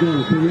Diego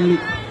Dorelli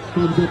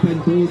comes up and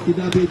goes to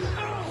Davidge.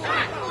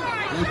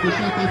 That's the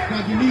shot as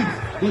Fraggy leads,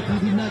 but he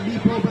did not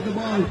leap over the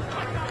ball.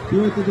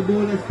 Throw it to the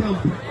bowler stump.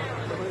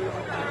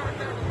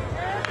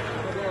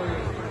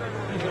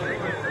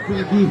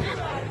 Fraggy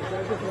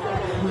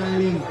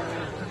smiling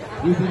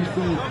with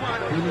himself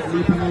and is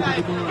leaping over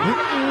the ball.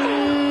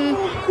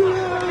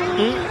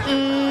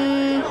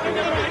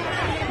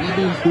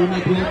 Adams do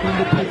not walk on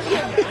the pitch.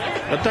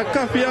 That's a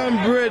coffee and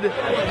bread.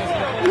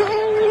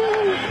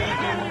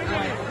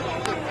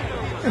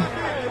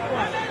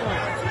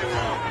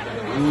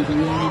 There was a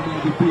warning by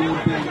the field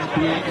umpire not to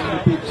walk on the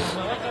pitch.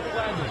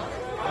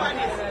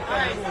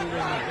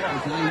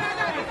 As Ice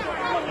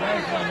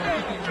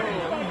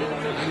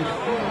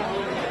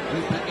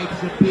with the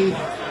extra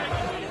pace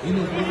in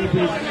his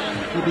movements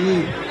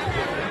today.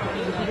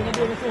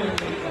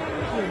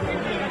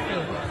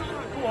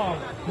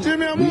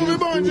 Jimmy, a movie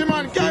bounty,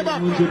 man. Carry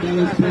back.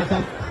 $100 per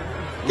cup.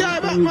 Carry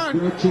back, man.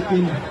 Jerk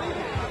chicken,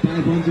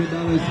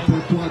 $500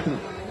 per quarter.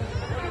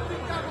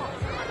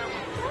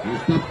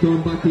 As Toptown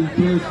back in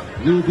first,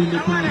 losing the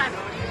pass.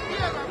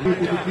 Look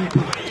at the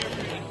keeper.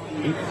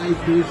 It's Ice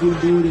to resume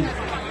bowling.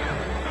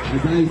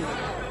 As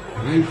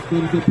Ice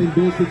comes up and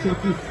goes to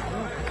Chucky.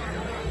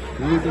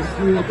 There is a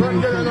slew of Run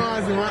good now,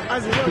 Azzy, man.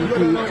 Azzy, run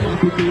good now, man.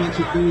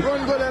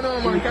 Run good now,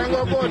 man. Can't go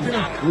about, you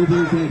know. Over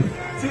his head.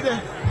 See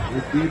there.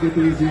 As Diego to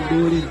resume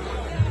bowling.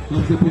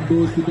 Comes up and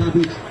goes to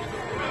Davidge.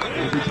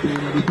 Davidge playing a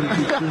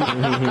defensive score.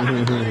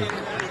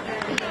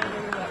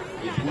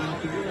 It's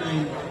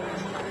 1:39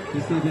 to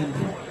 7.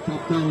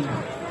 Toptown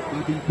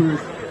back in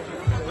first.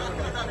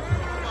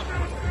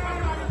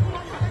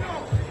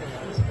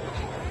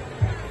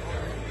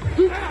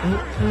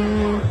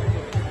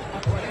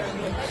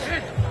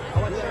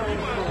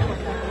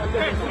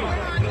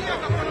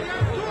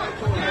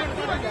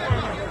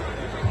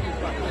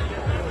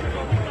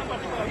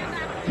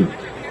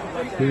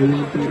 Still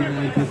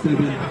 1:39 to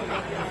 7.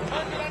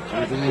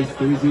 As Ice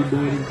to resume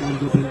bowling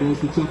comes up and goes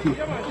to Chucky.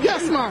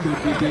 Yes, man.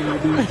 Chucky there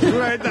doing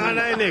Right on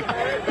the neck.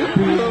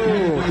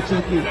 by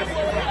Chucky.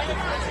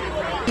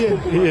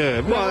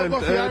 Yeah, ball, Go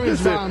for your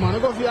orange ball, man.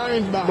 Go for your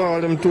orange ball.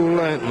 ball them too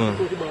light, man.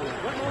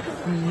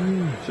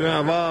 She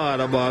have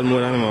a ball more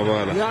than him a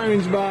ball. The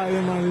orange ball,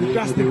 yeah, man. The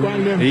plastic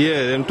one, them.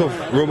 Yeah, them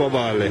tough rubber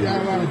ball. Yeah,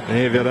 man.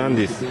 Heavier than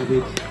this.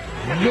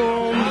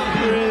 Dumb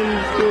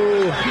friends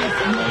too.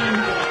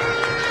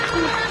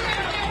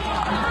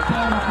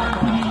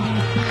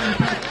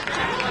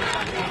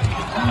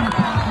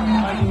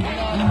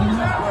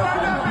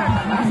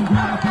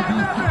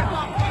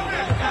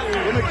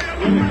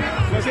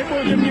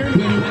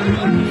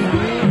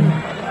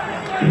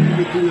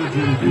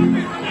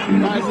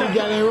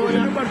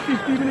 About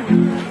 50 minutes.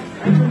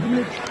 8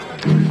 minutes.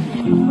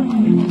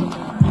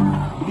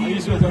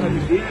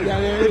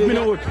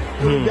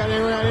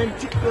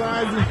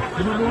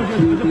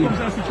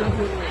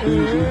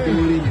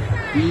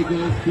 Diego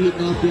feet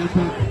off the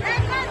attack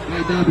by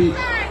Davidge.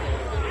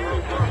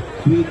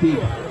 Sweetie.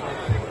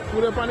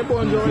 Put up on the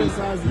bone, Joe,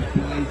 Azzy.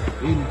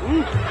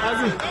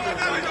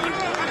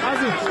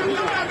 Azzy.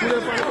 Put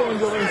up on the bone,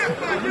 Joe.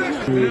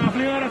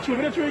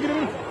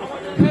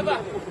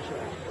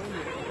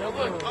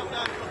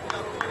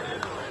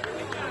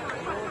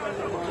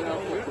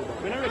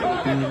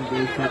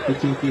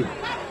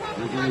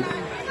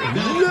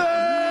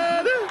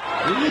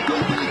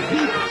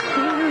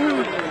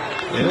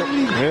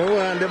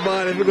 want the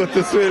ball if we go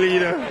to swell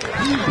either.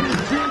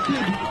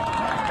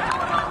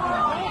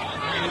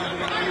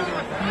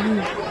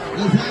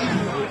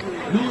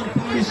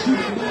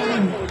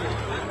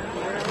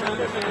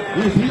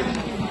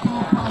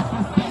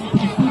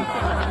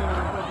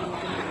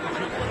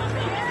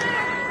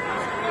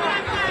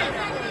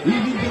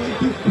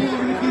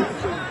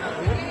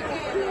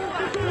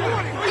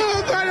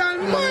 Oh, God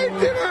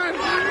Almighty, man!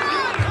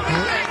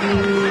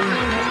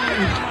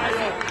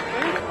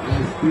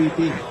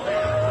 Sweetie.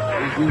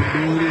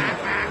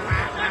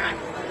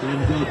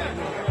 Thumbs up.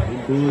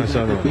 That's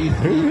all right.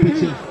 Baseball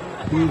picture.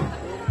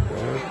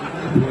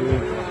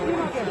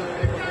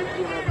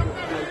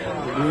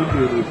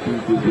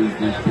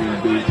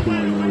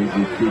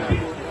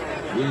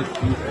 Yes,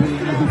 he's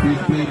playing as if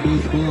he's playing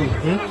baseball.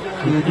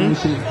 No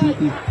motion,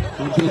 Sweetie.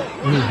 Thumbs up.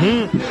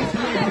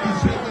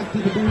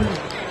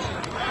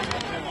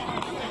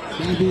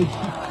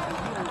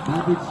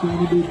 Savage trying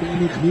to do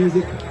damage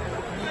music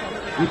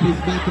with his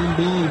back and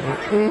ball.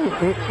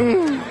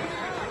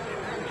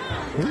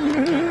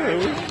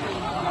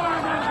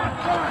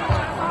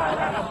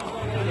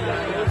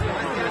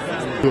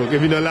 Look,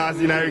 if you don't last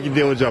in Eric,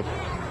 they will drop.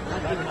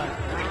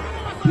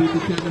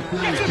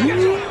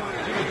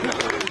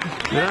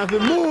 You have to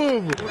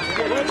move.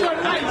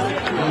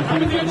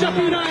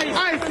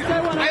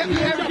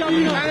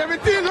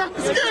 Everything up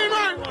scary,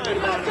 man.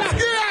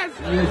 Scared.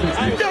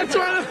 Catch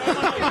one.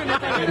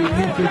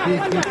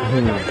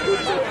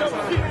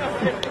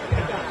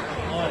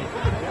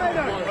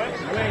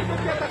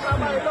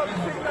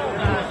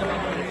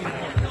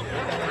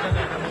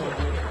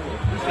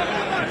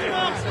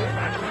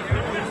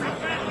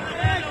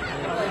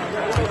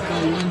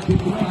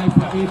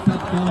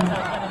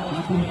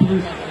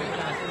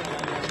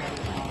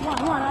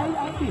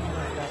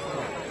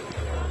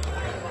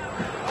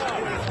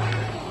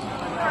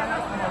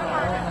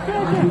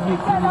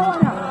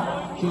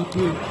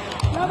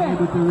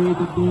 Able to rate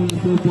the ball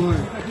so far.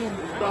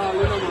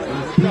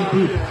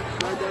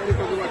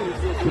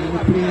 Trying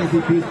to play as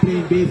if he's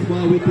playing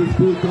baseball with his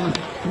full toss.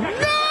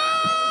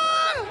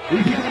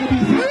 Is he gonna be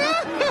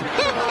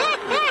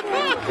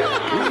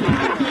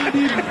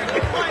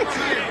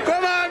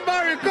Come on,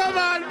 Barry. Come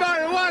on,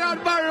 Barry. One on,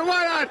 Barry.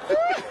 One on.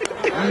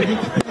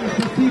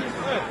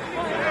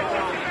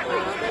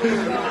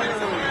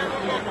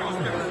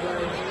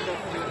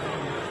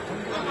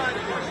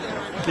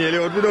 Nearly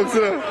out with us,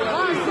 sir.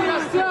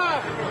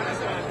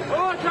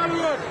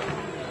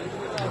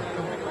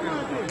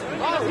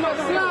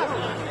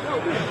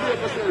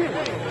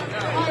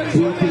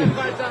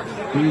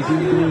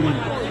 Raising bowling.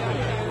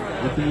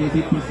 After he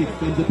hit for 6,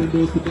 comes up and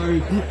goes to Barry.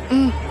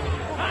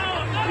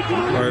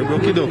 Barry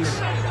Brookie Ducks.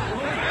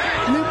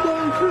 Live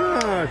down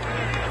flat.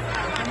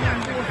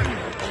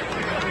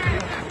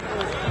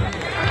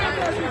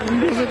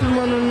 Who's that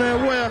man on there?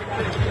 Where?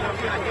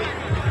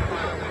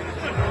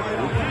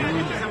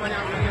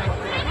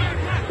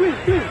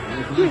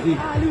 The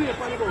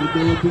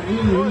ball to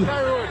Ulu.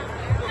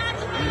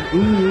 And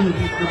Ulu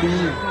gets the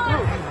ball.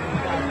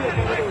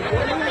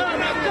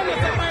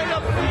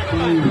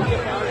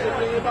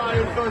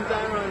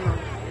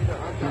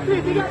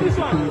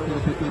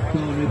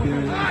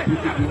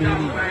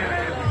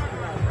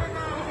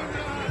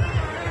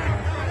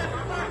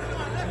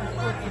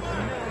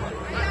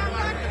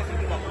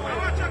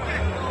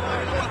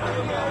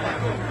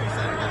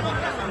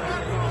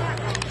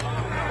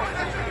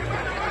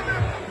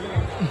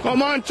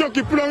 Come on,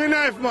 Chucky, put on the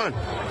knife, man.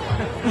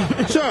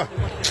 Sure.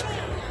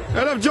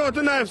 I love Joe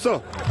the knife,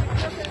 sir.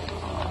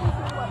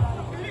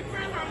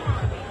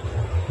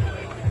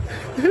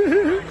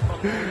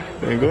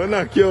 Ain't gonna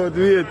knock you out,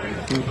 wait.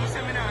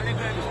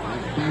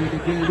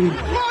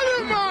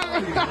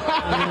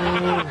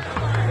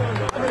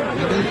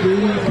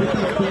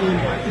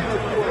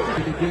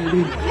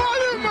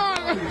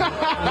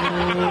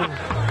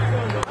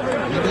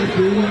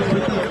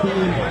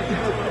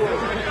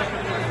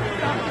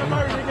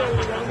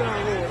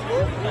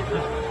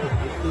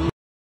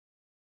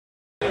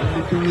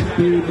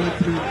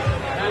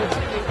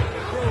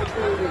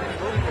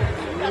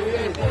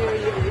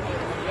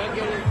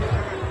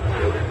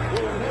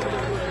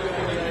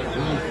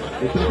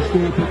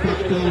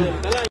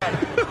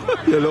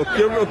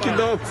 You lucky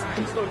dogs.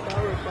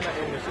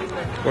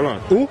 Hold on.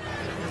 Who?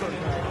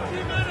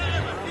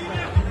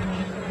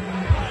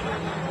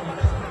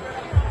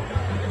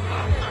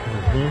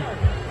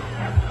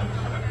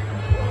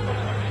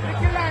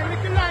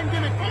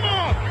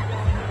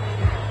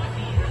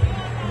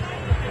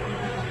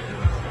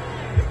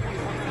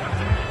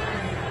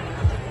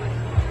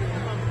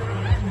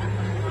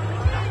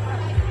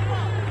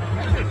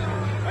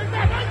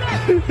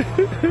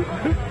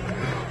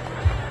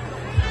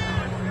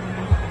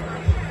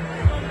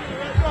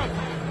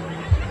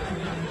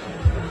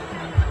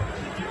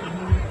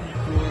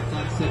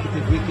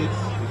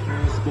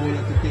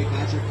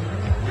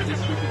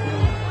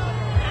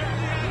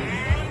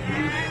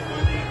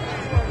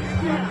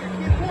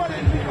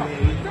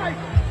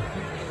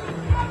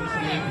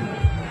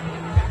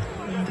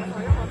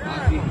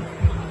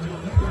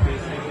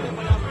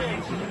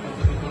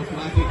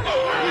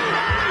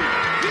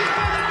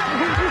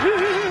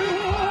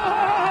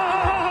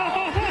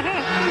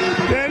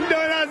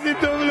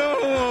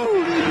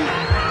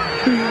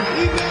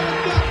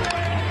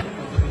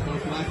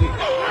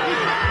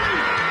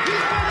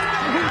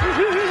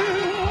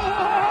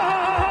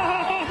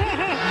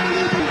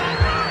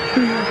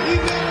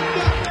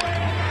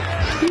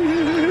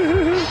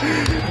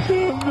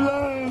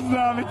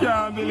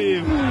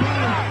 believe.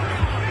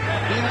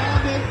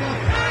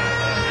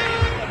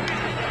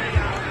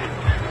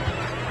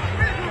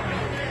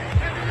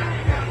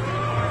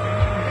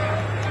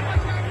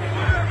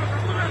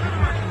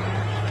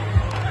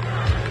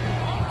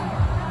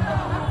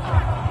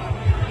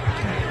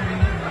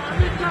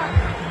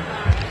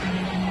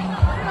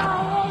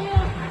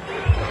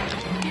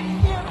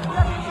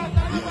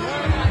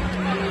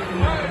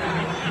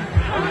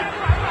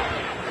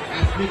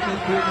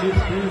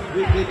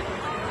 Wicket.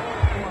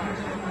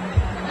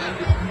 And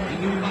the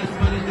new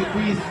batsman in the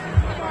crease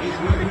is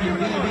Reverend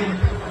Gelvin.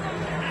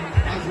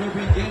 As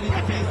Reverend Gelvin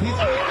takes his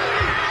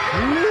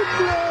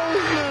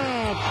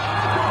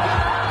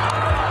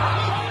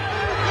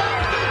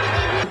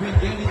Reverend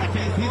Gelvin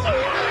takes his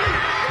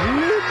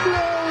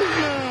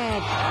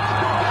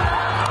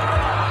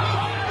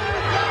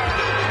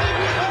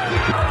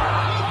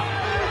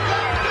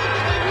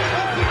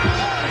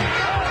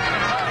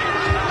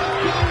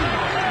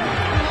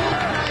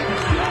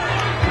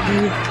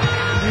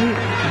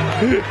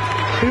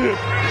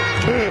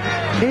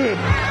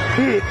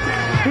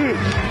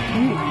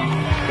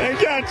They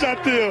can't chat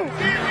to you.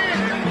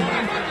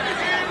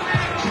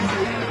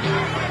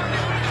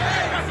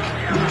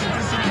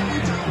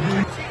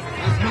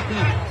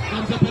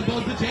 Comes up and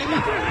goes to Jamie,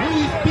 who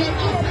is being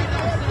outside.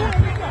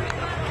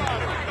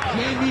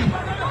 Jamie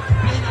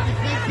playing a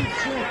defensive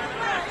stroke,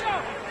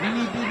 and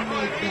he didn't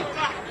make that.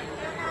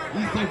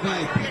 He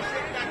survived.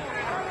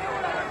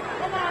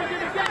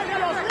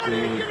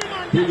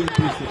 Brilliant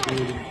piece of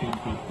bowling from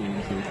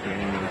captains out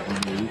there on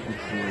the wicket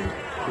for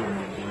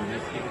Cornwall.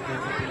 Let's give it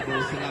up and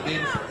goes to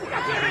Labens.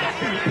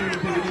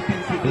 Very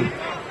defensively.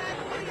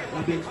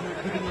 Labens not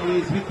giving away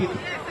his wicket.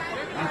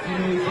 As you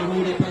know, he's a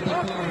holder brother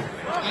for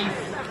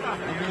ice.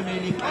 And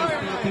remaining ice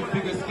starting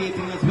figure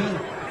skating as well.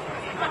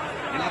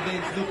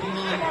 Labens looking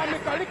on,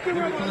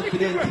 very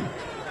confident.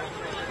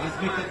 As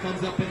Mika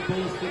comes up and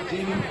goes to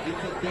Jamie,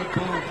 it's a dead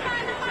ball.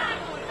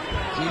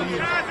 Jamie,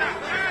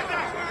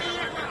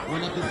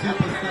 one of the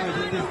superstars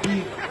in this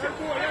league.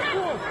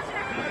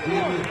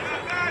 Jamie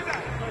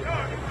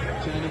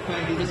trying to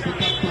find the just put up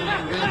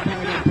down, well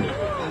fired up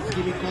as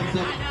Jimmy comes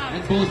up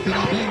and goes to the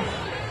bench.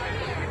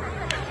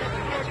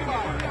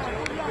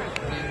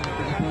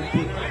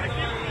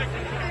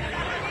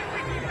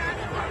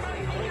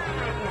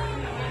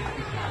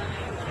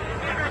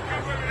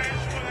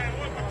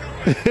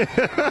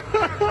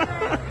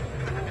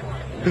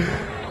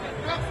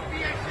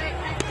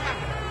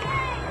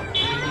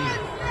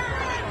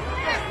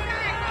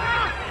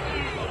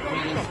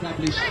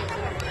 Established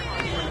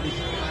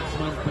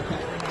batsman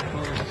protect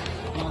for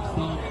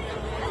Foxtown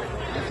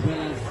as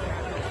well as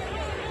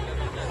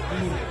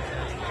Steve,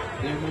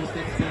 their most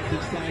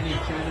expensive signing,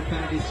 trying to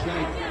find his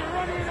strike.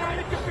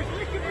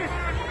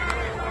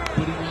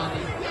 Putting on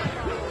his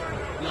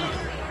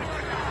gloves.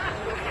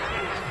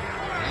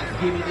 As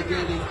Jimmy the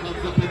Gelding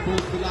comes up and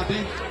goes to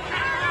Labin.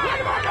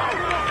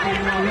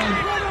 One run.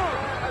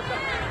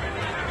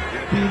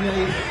 Pila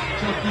is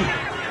Chucky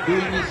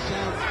doing his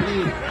child's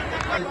play.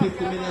 And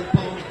 £50 million.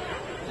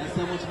 That's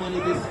how much money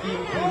this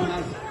scheme team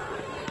has.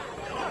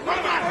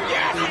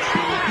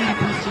 Deep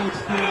strokes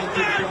still on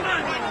the front.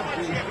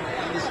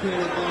 And the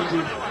square of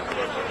boundary.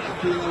 I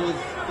feel I was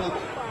stuck.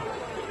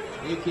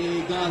 AKA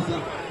Gaza.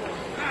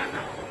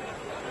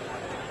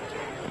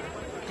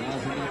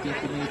 Gaza not yet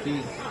to make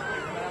his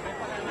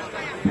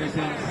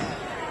presence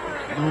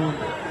known.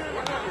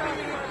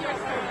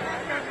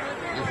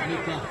 As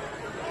Mika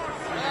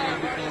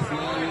smiling because he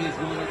always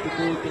wanted to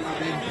go to La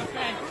Benz.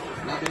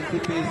 Labens to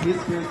face his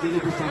first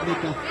delivery from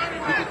Mika.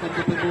 Mika comes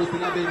up and goes to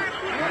Labens.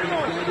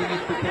 Labens guiding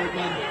it to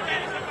Portman.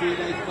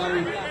 Taylor is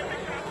Barry.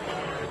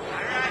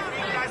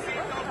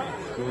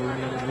 Scoring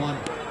in one.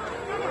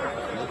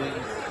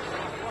 Labens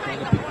trying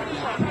to pick the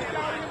gap.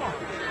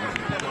 As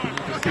he picks up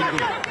another single.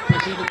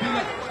 Pressure the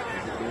Pila.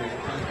 There's a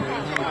transfer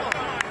now.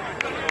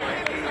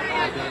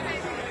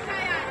 Labens.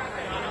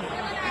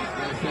 He's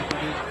got a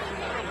second in.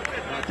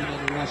 Martin on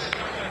the rush to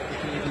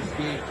play this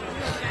game.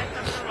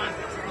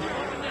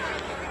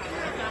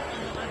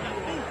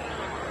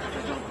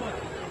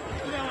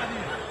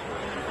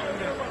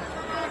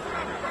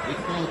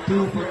 It's now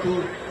 2 for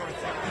 2.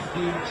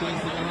 Steam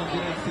chasing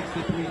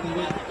 163 to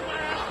win.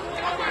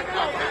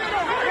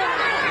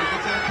 There's a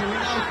chance to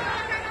win out.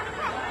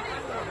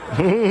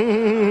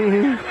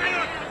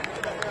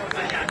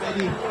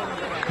 Ready.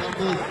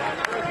 Tumbles.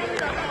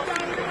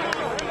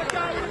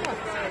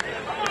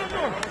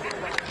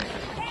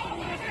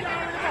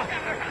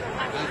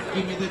 That's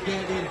Jimmy the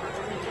Gelding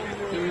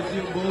to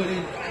resume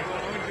bowling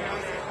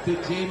to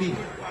Jamie.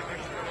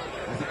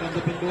 As he comes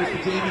up and goes to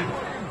Jamie.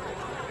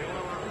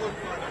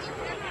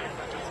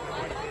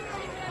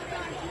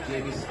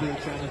 Jamie's still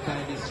trying to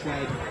find his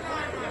stride.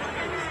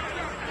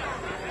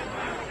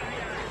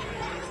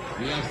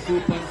 We have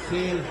soup on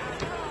sale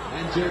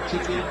and jerk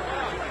chicken.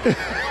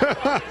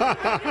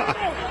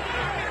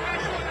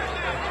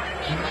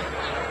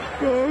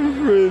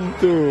 Girlfriend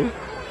too.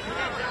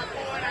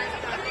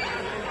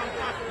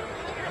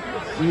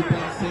 Soup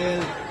on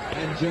sale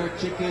and jerk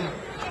chicken.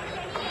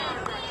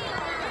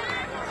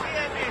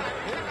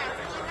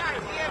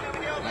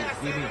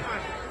 Jimmy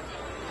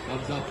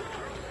comes up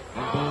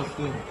and goes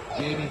to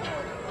Jamie.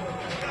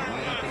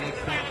 Right at the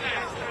next time.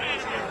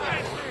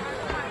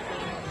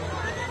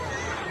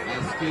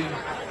 Ice Cream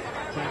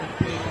trying to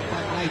play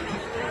that light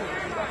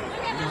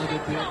in order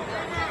to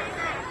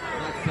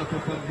not suffer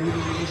from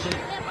humiliation.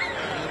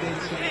 And then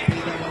he's trying to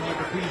play that one out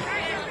the crease.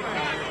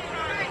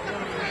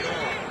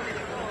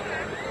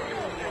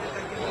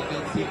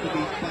 That seems to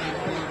be 5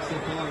 points so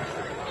far.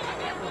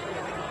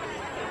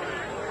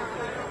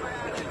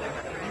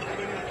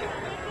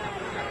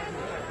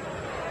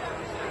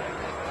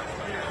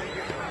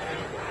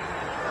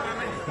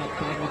 Top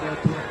 10 with their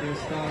 2 of their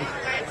stars,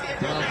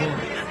 Bravo,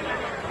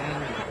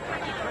 and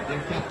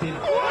their captain.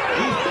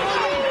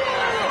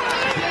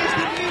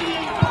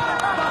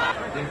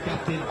 Their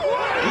captain.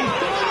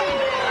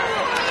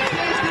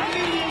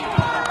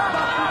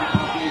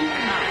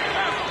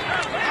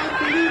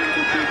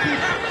 Unbelievable cricket.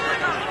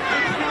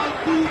 It's now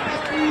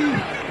 2-3.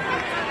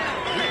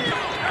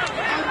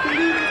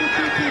 Unbelievable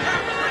cricket.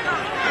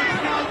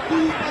 It's now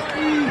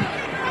 2-3.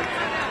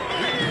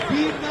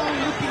 We're now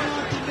looking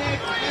out to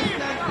make less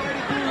than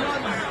 32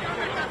 runs.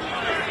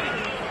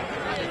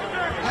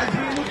 As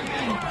we're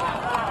looking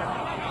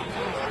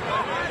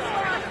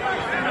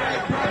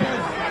Wright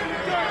brothers.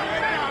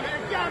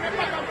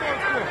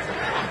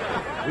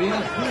 We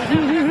have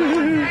seen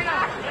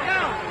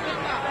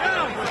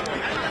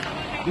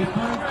the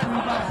first 3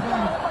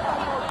 batsmen.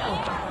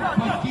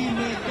 Pasquin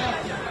made that.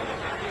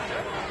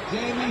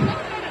 Jamie,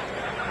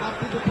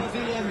 after the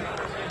pavilion,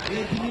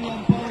 £80 million,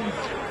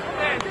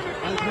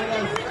 as well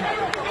as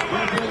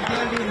Reverend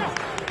Kelvin,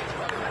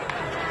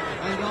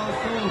 and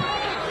also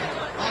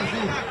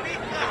Ozzy,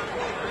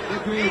 the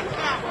great.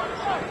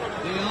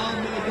 They all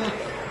made up.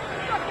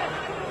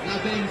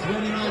 Nothing's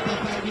running out of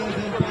ideas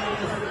and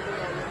powers.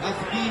 As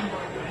Kim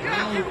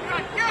now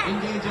in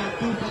danger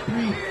 2 for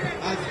 3.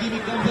 As Jimmy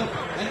comes up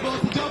and goes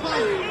to jump out.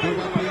 The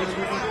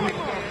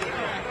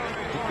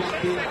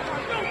captain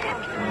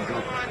comes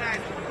up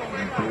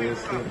and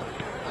plays to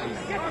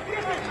Ice.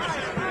 Ice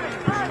is playing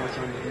pretty much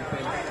on the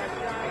defense.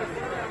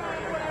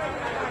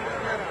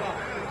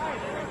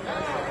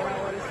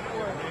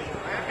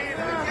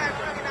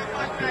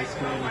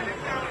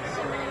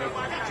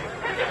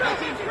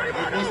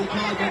 It was a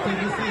call, but he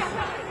misses.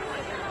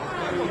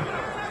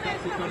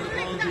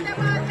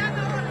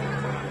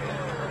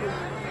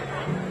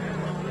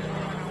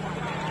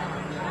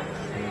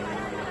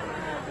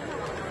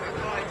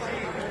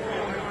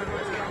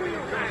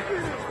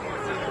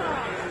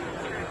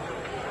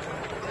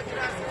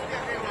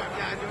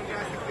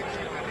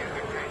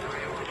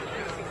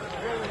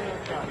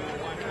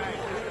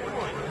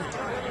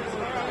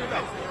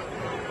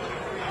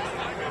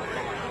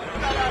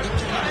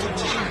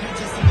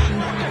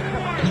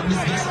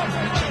 Barry stops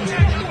it from the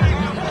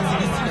boundary.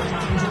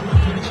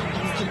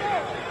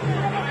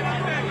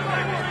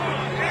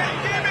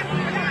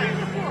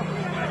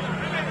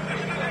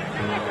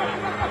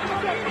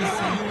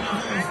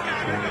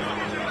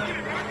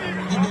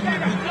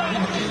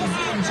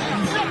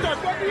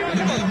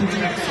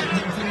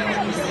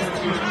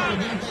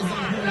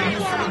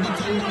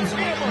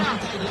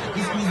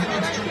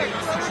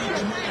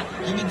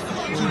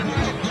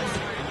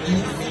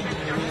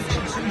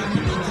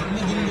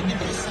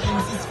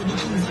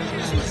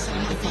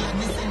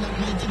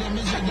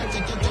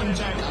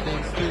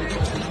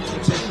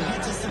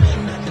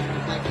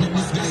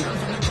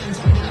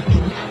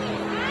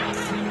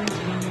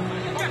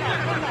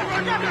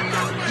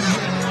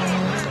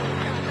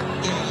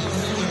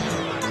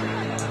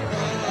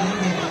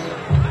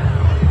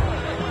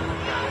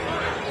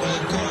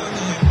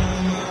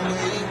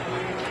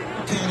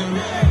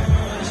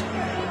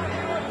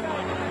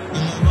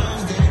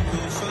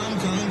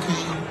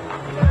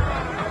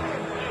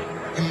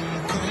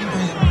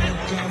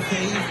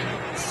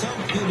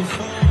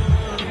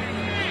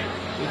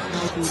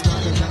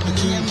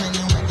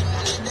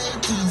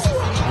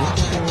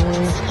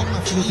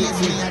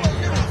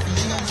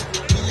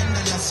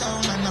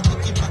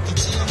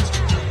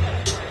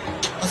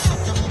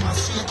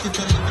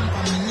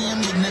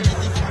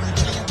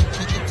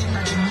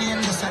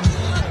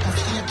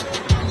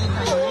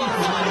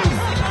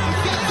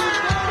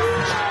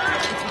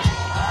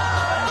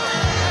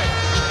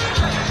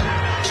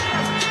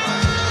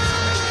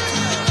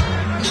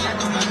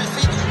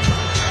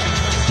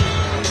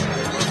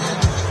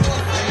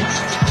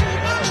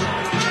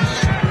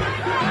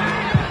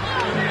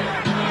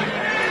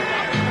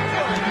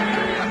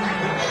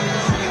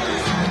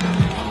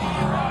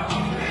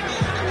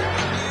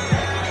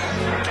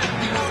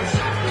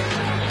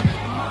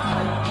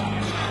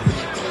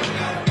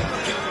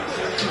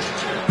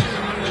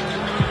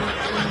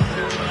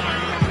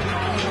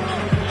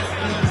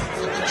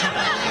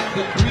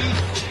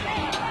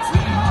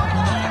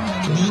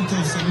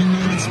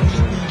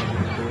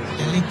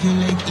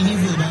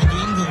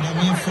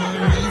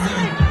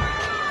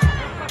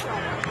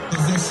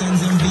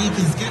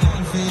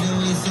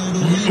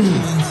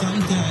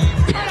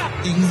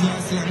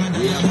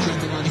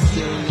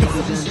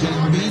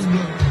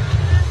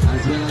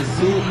 As well as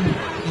soon,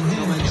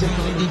 come and check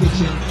out the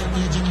kitchen.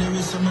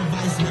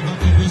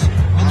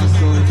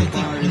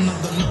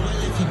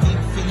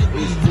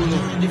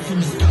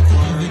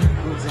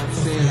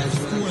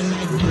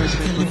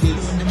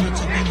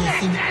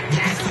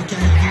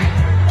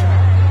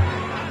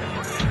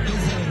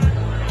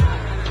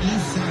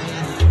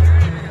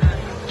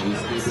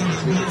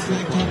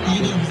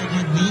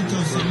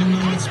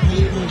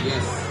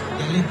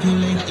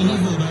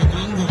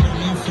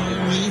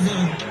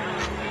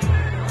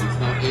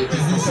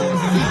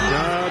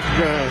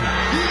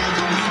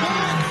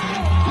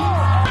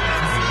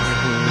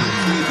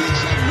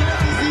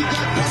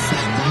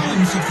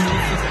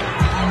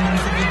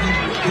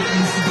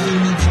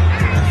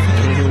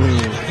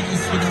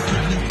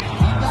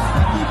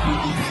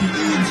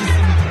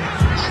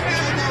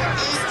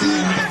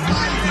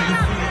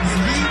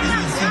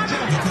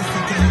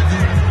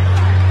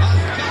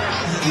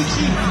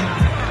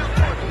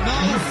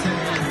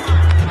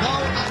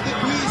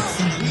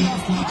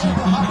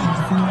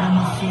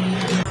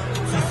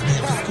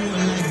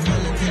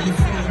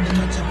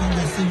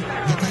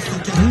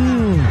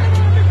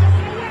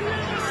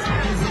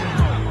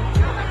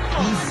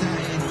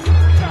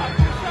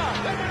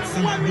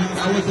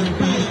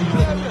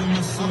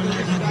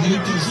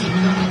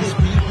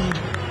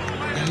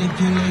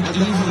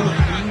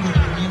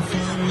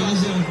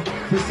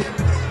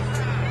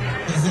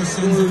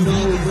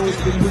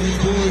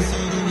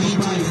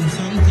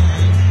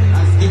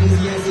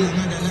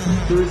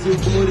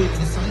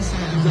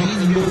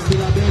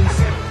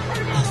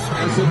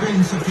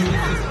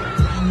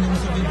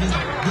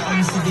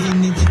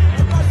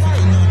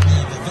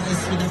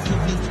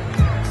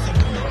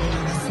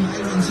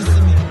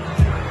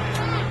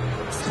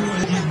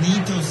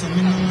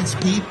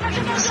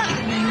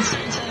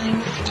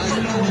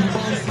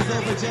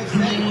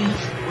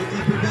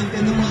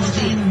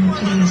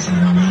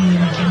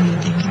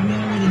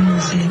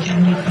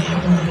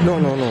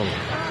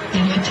 No.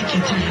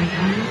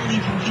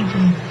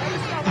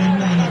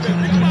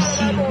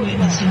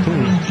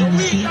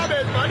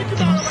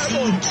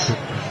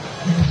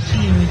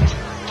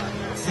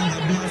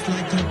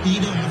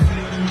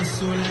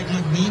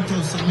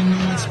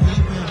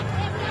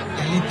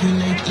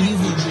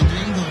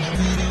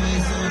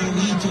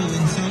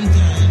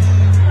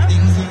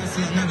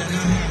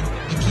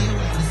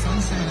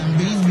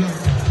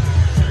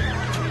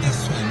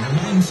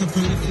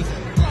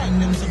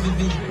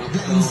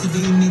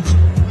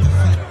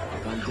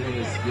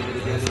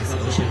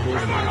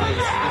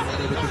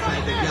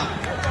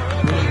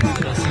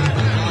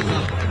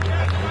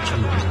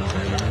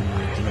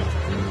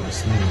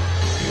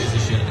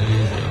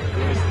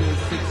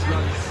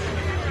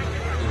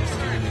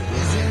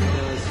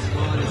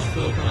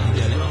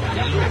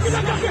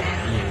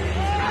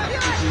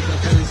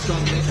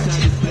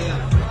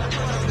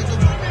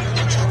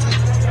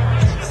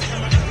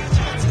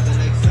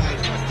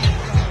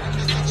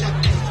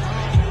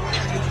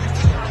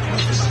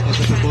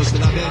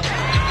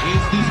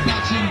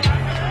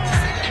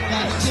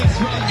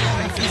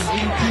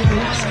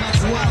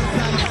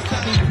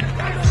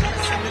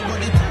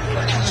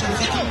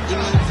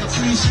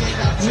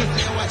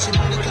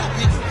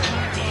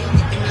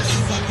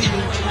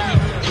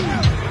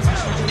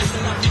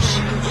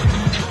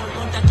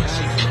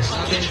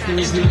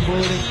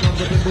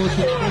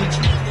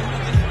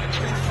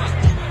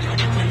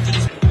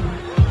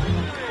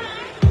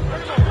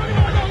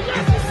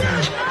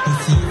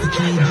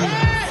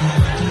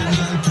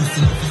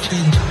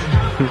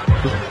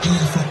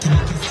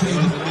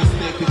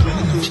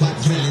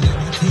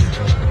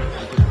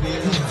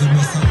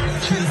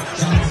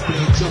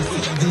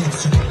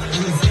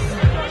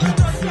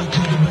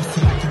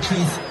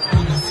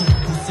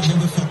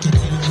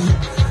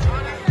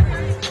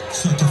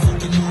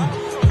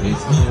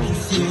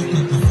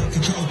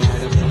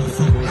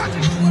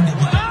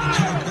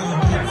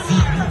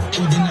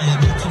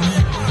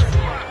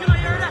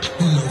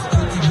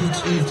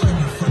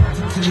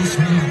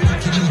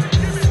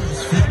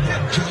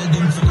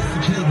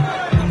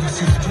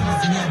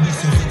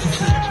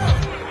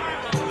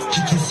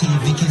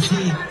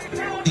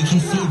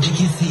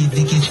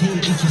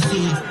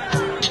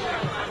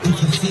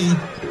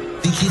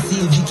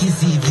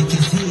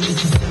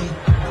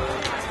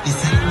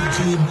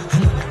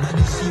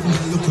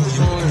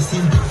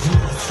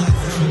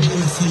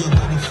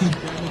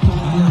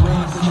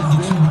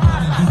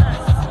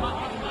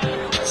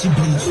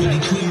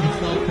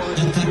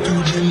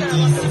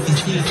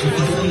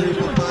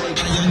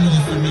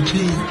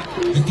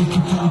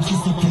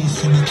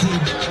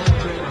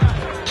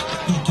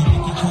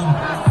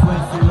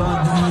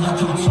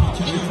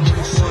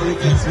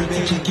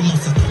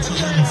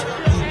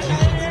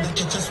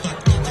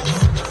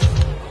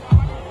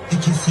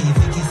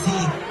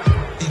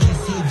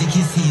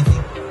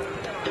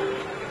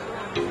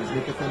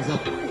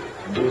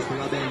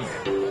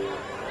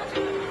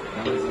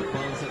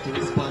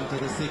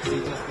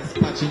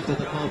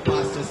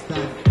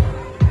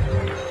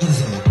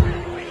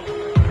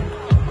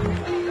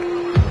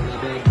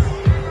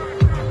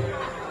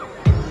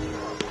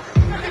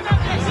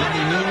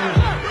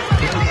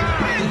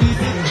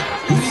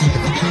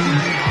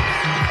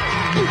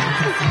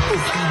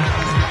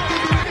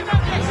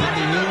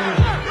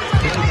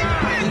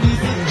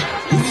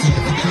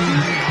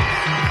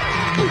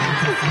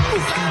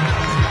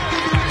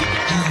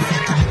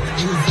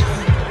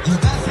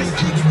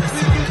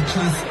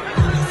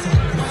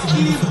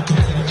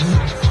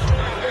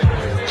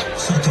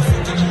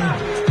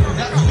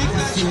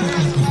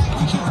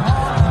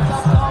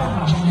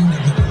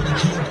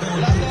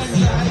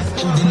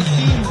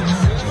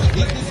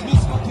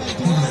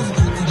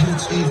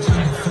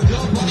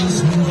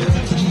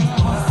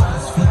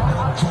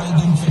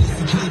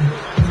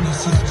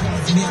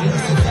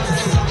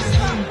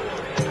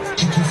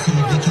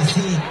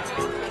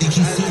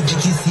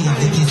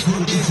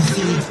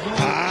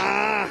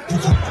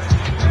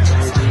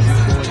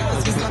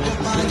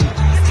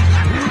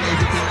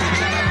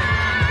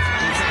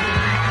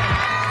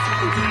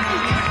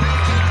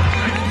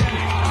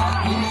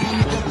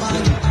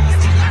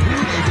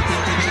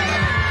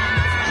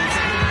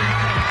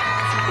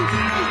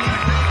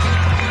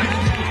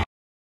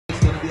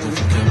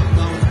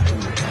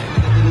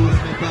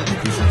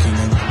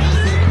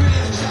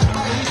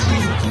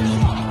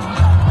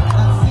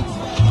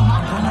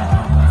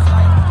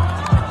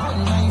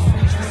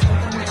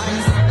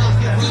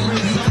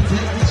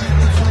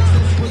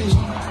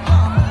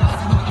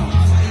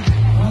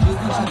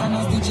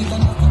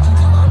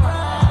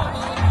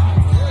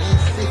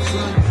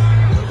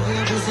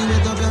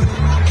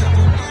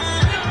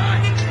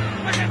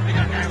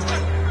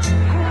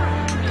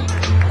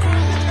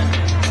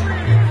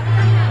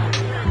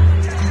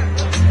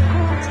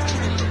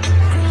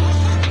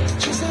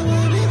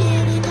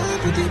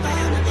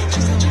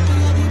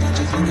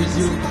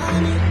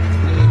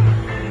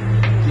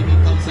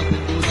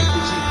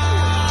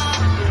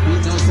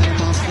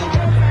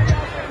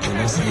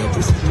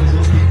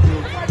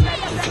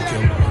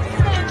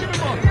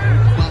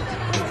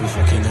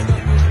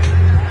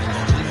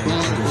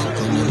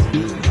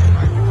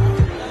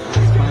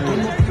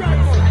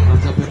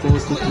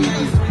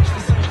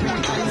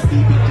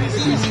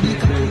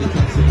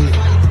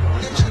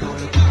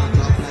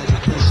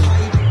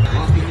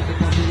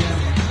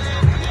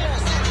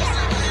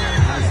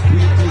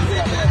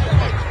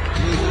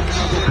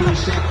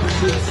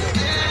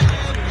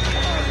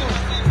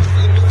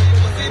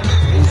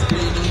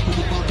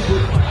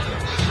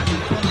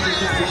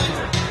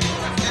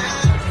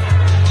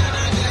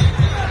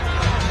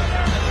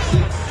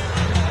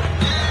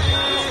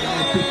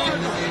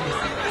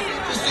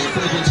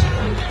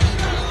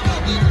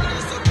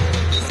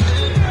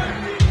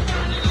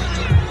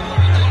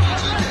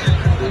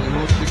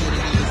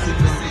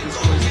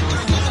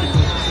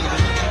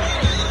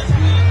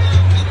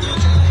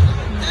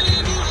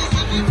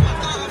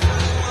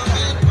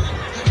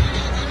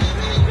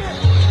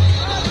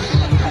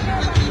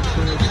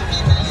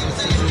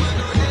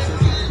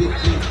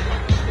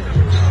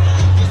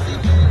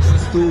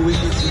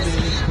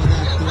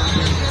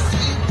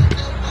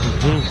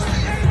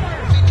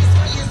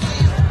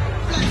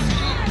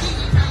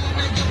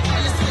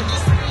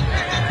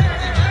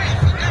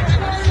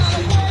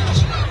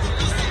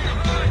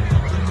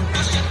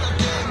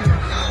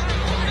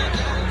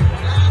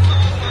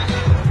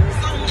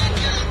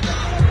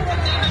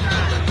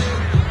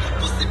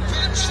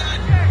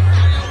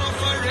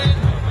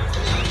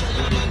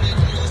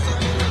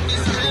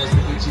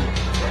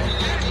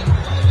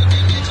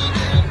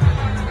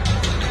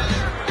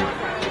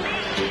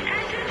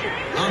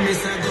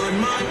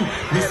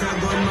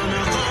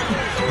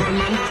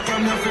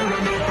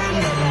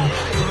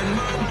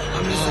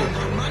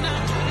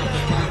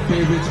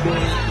 favorite boy.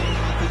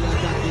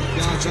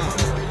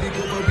 Gaga.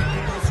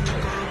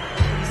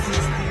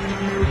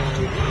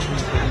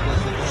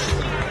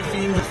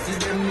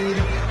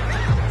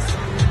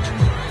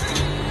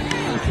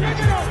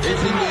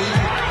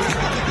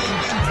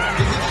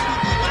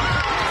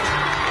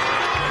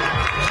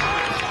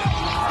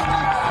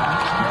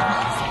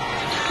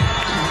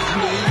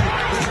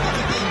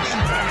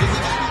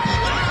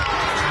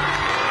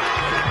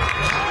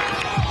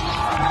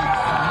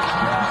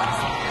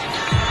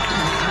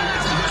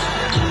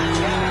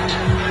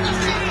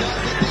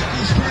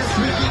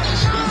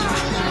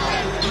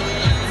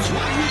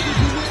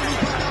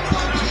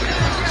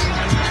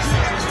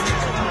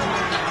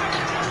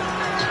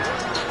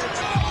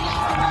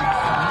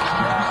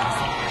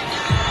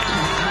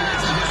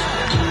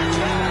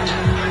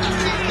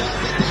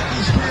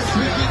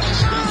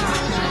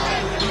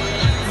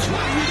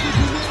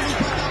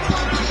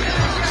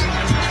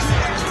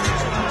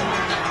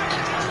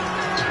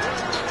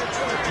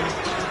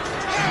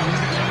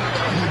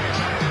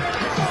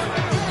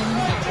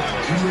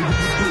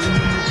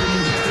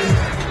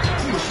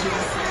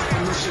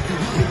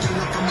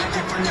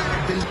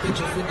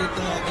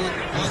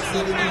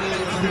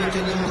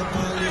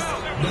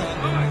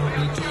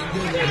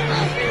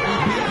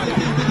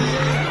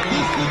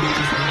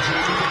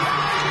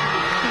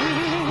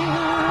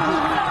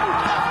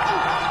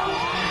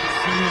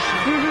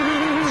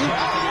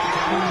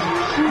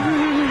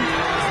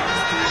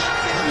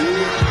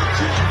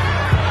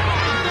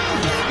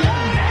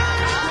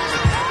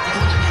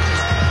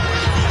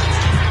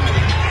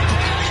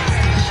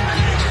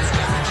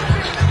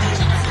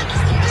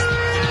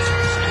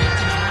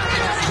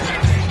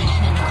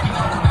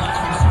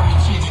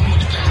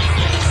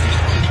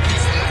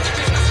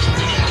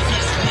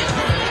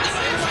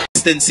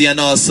 And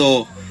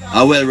also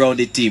a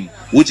well-rounded team.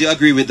 Would you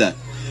agree with that?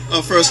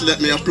 First, let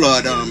me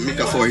applaud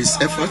Mika for his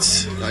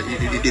efforts.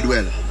 He did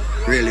well,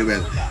 really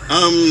well.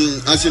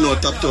 As you know,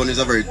 Top Town is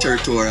a very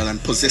territorial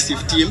and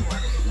possessive team.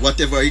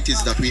 Whatever it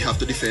is that we have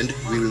to defend,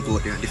 we will go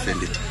there and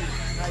defend it.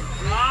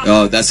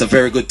 Oh, that's a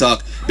very good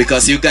talk,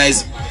 because you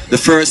guys, the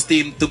first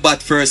team to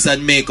bat first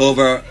and make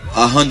over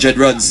 100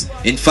 runs.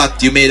 In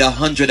fact, you made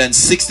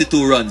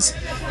 162 runs,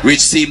 which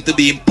seemed to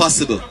be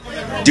impossible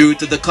due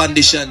to the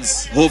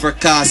conditions,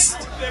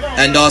 overcast,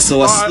 and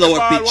also a slower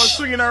pitch,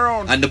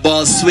 and the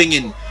ball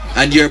swinging,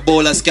 and your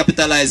bowlers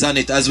capitalize on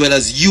it, as well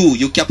as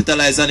you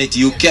capitalize on it.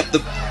 You kept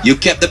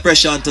the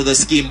pressure onto the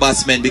scheme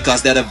batsmen,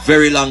 because they had a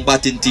very long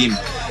batting team,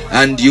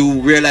 and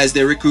you realize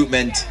their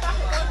recruitment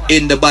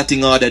in the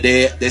batting order.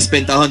 They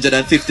spent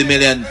 150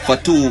 million for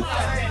two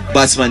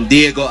batsmen,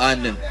 Diego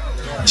and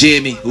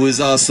Jamie, who is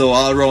also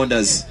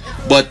all-rounders,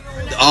 but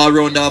the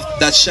all-rounder of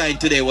that shine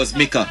today was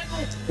Mika.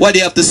 What do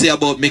you have to say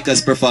about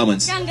Mika's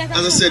performance?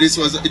 As I said, it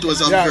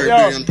was a very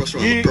brilliant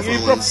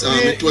performance.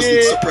 It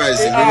wasn't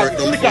surprising. We were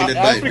dumbfounded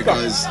by it,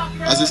 because,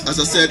 as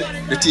I said,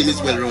 the team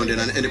is well-rounded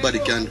and anybody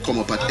can come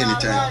up at any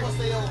time.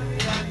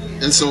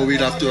 And so we'd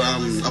have to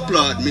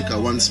applaud Mika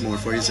once more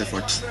for his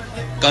efforts.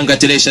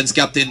 Congratulations,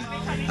 Captain.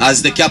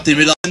 As the captain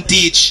will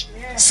teach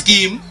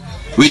scheme,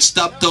 which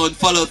Top Town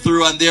followed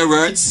through on their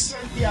words.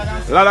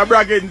 A lot of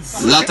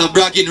braggings. Lot of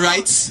bragging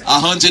rights.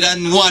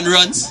 101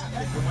 runs.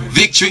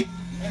 Victory.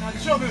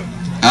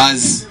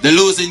 As the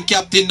losing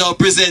captain now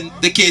present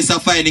the case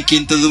of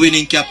Heineken to the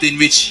winning captain,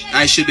 which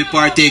I should be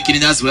partaking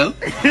in as well.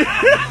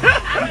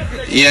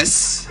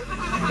 Yes.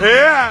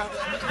 Yeah.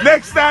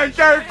 Next time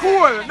carry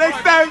cool.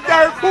 Next time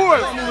carry cool.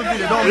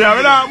 Yeah,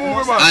 we're not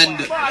moving on.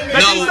 And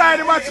now inside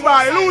the match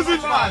by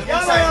losing.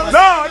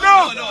 No.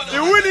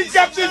 The winning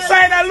captain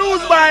sign a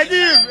lose by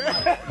game.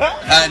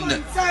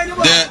 And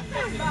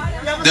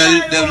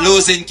the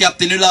losing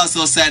captain will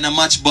also sign a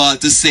match ball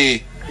to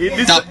say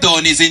Top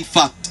Town is in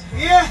fact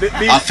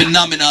a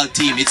phenomenal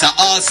team. It's an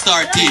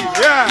all-star team.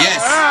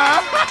 Yes.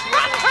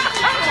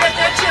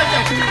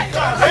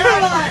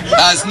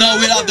 As now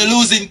we'll have the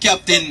losing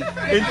captain,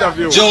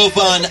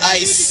 Jovan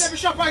Ice.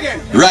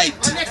 Right.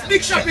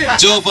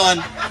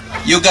 Jovan,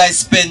 you guys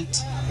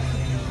spent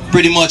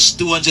pretty much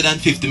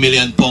 250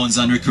 million pounds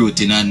on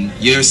recruiting, and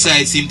your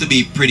side seemed to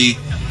be pretty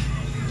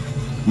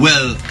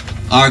well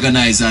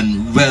organized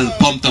and well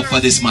pumped up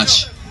for this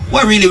match.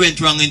 What really went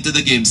wrong into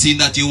the game, seeing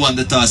that you won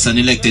the toss and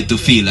elected to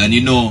field, and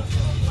you know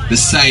the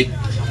side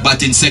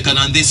batting second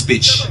on this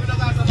pitch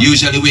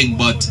usually win,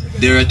 but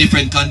there are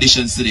different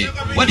conditions today.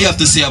 What do you have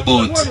to say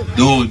about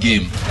the whole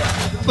game?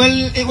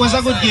 Well, it was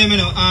a good game, you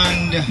know,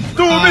 and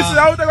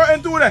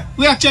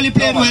we actually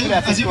played well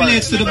as it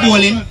relates to the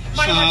bowling.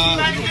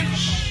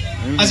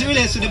 As it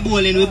relates to the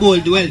bowling, we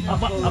bowled well,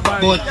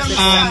 but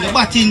the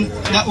batting,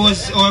 that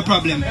was our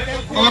problem.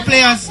 Our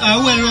players are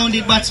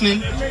well-rounded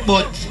batsmen,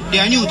 but they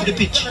are new to the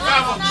pitch.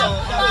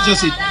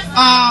 Just it.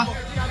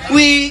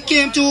 We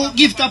came to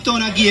give Top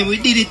Town a game. We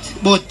did it,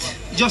 but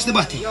just the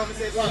batting.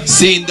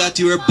 Seeing that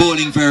you were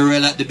bowling very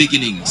well at the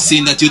beginning,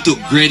 seeing that you took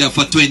Grader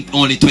for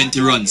only 20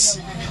 runs,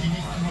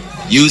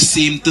 you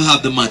seem to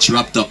have the match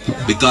wrapped up,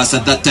 because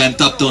at that time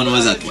Top Town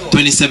was at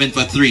 27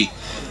 for 3.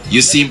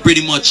 You seem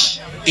pretty much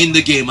in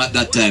the game at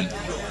that time.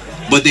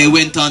 but they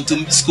went on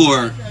to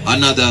score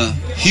another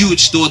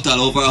huge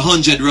total, over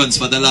 100 runs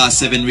for the last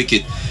 7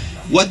 wickets.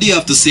 What do you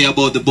have to say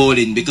about the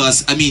bowling?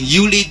 Because, I mean,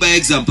 you lead by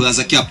example as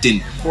a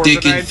captain,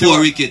 taking 4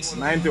 wickets.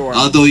 91.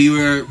 Although you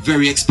were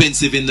very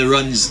expensive in the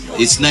runs,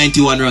 it's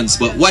 91 runs.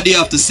 But what do you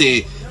have to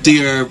say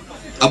to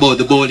about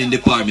the bowling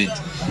department?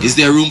 Is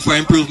there room for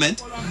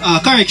improvement?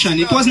 Correction,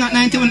 it was not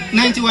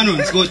 91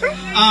 runs, but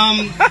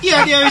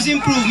yeah, there is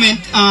improvement.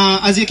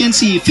 As you can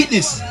see,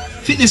 fitness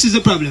is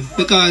the problem,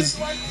 because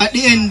at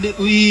the end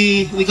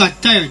we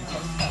got tired.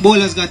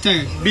 Bowlers got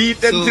tired. Beat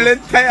them till they're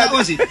tired. That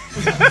was it.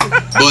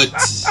 But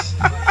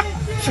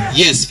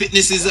yes,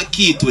 fitness is a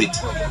key to it.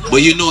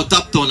 But you know,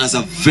 Top Town has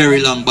a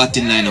very long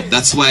batting lineup.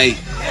 That's why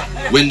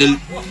when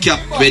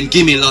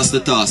Gimme lost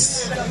the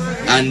toss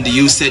and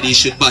you said he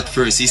should bat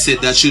first, he said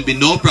that should be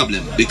no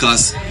problem,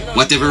 because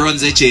whatever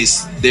runs they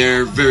chase,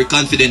 they're very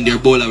confident their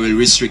bowler will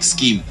restrict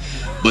Scheme.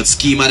 But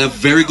Scheme had a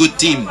very good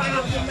team,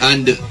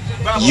 and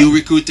you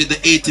recruited the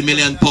 80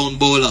 million pound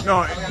bowler. No,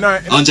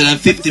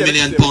 150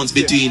 million pounds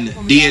between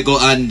Diego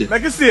and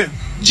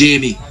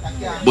Jamie.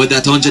 But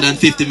that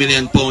 150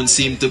 million pounds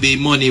seemed to be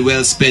money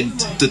well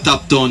spent to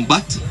Top Town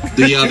bat.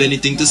 Do you have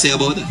anything to say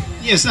about that?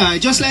 Yes,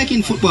 just like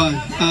in football,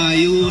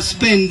 you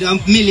spend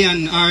 $1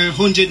 million or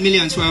 100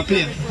 millions for a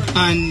player,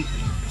 and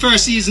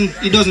first season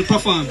he doesn't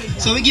perform.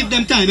 So we give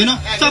them time, you know.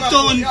 Top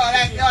Town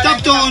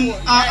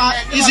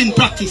is in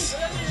practice.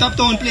 Top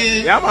Town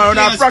play. Yeah, man,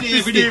 on a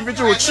practice team, which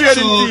is a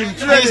training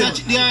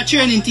team. They are a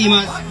training team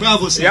at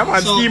Bravo. Yeah,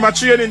 man, so team a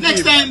training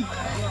next team.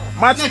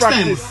 Next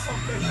practice.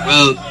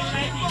 Well,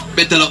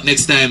 better luck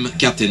next time,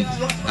 Captain,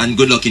 and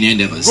good luck in your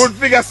endeavors. Good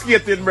figure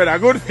skating, brother.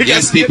 Good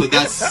figure skating. Yes, people,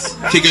 that's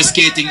figure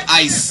skating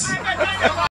ice.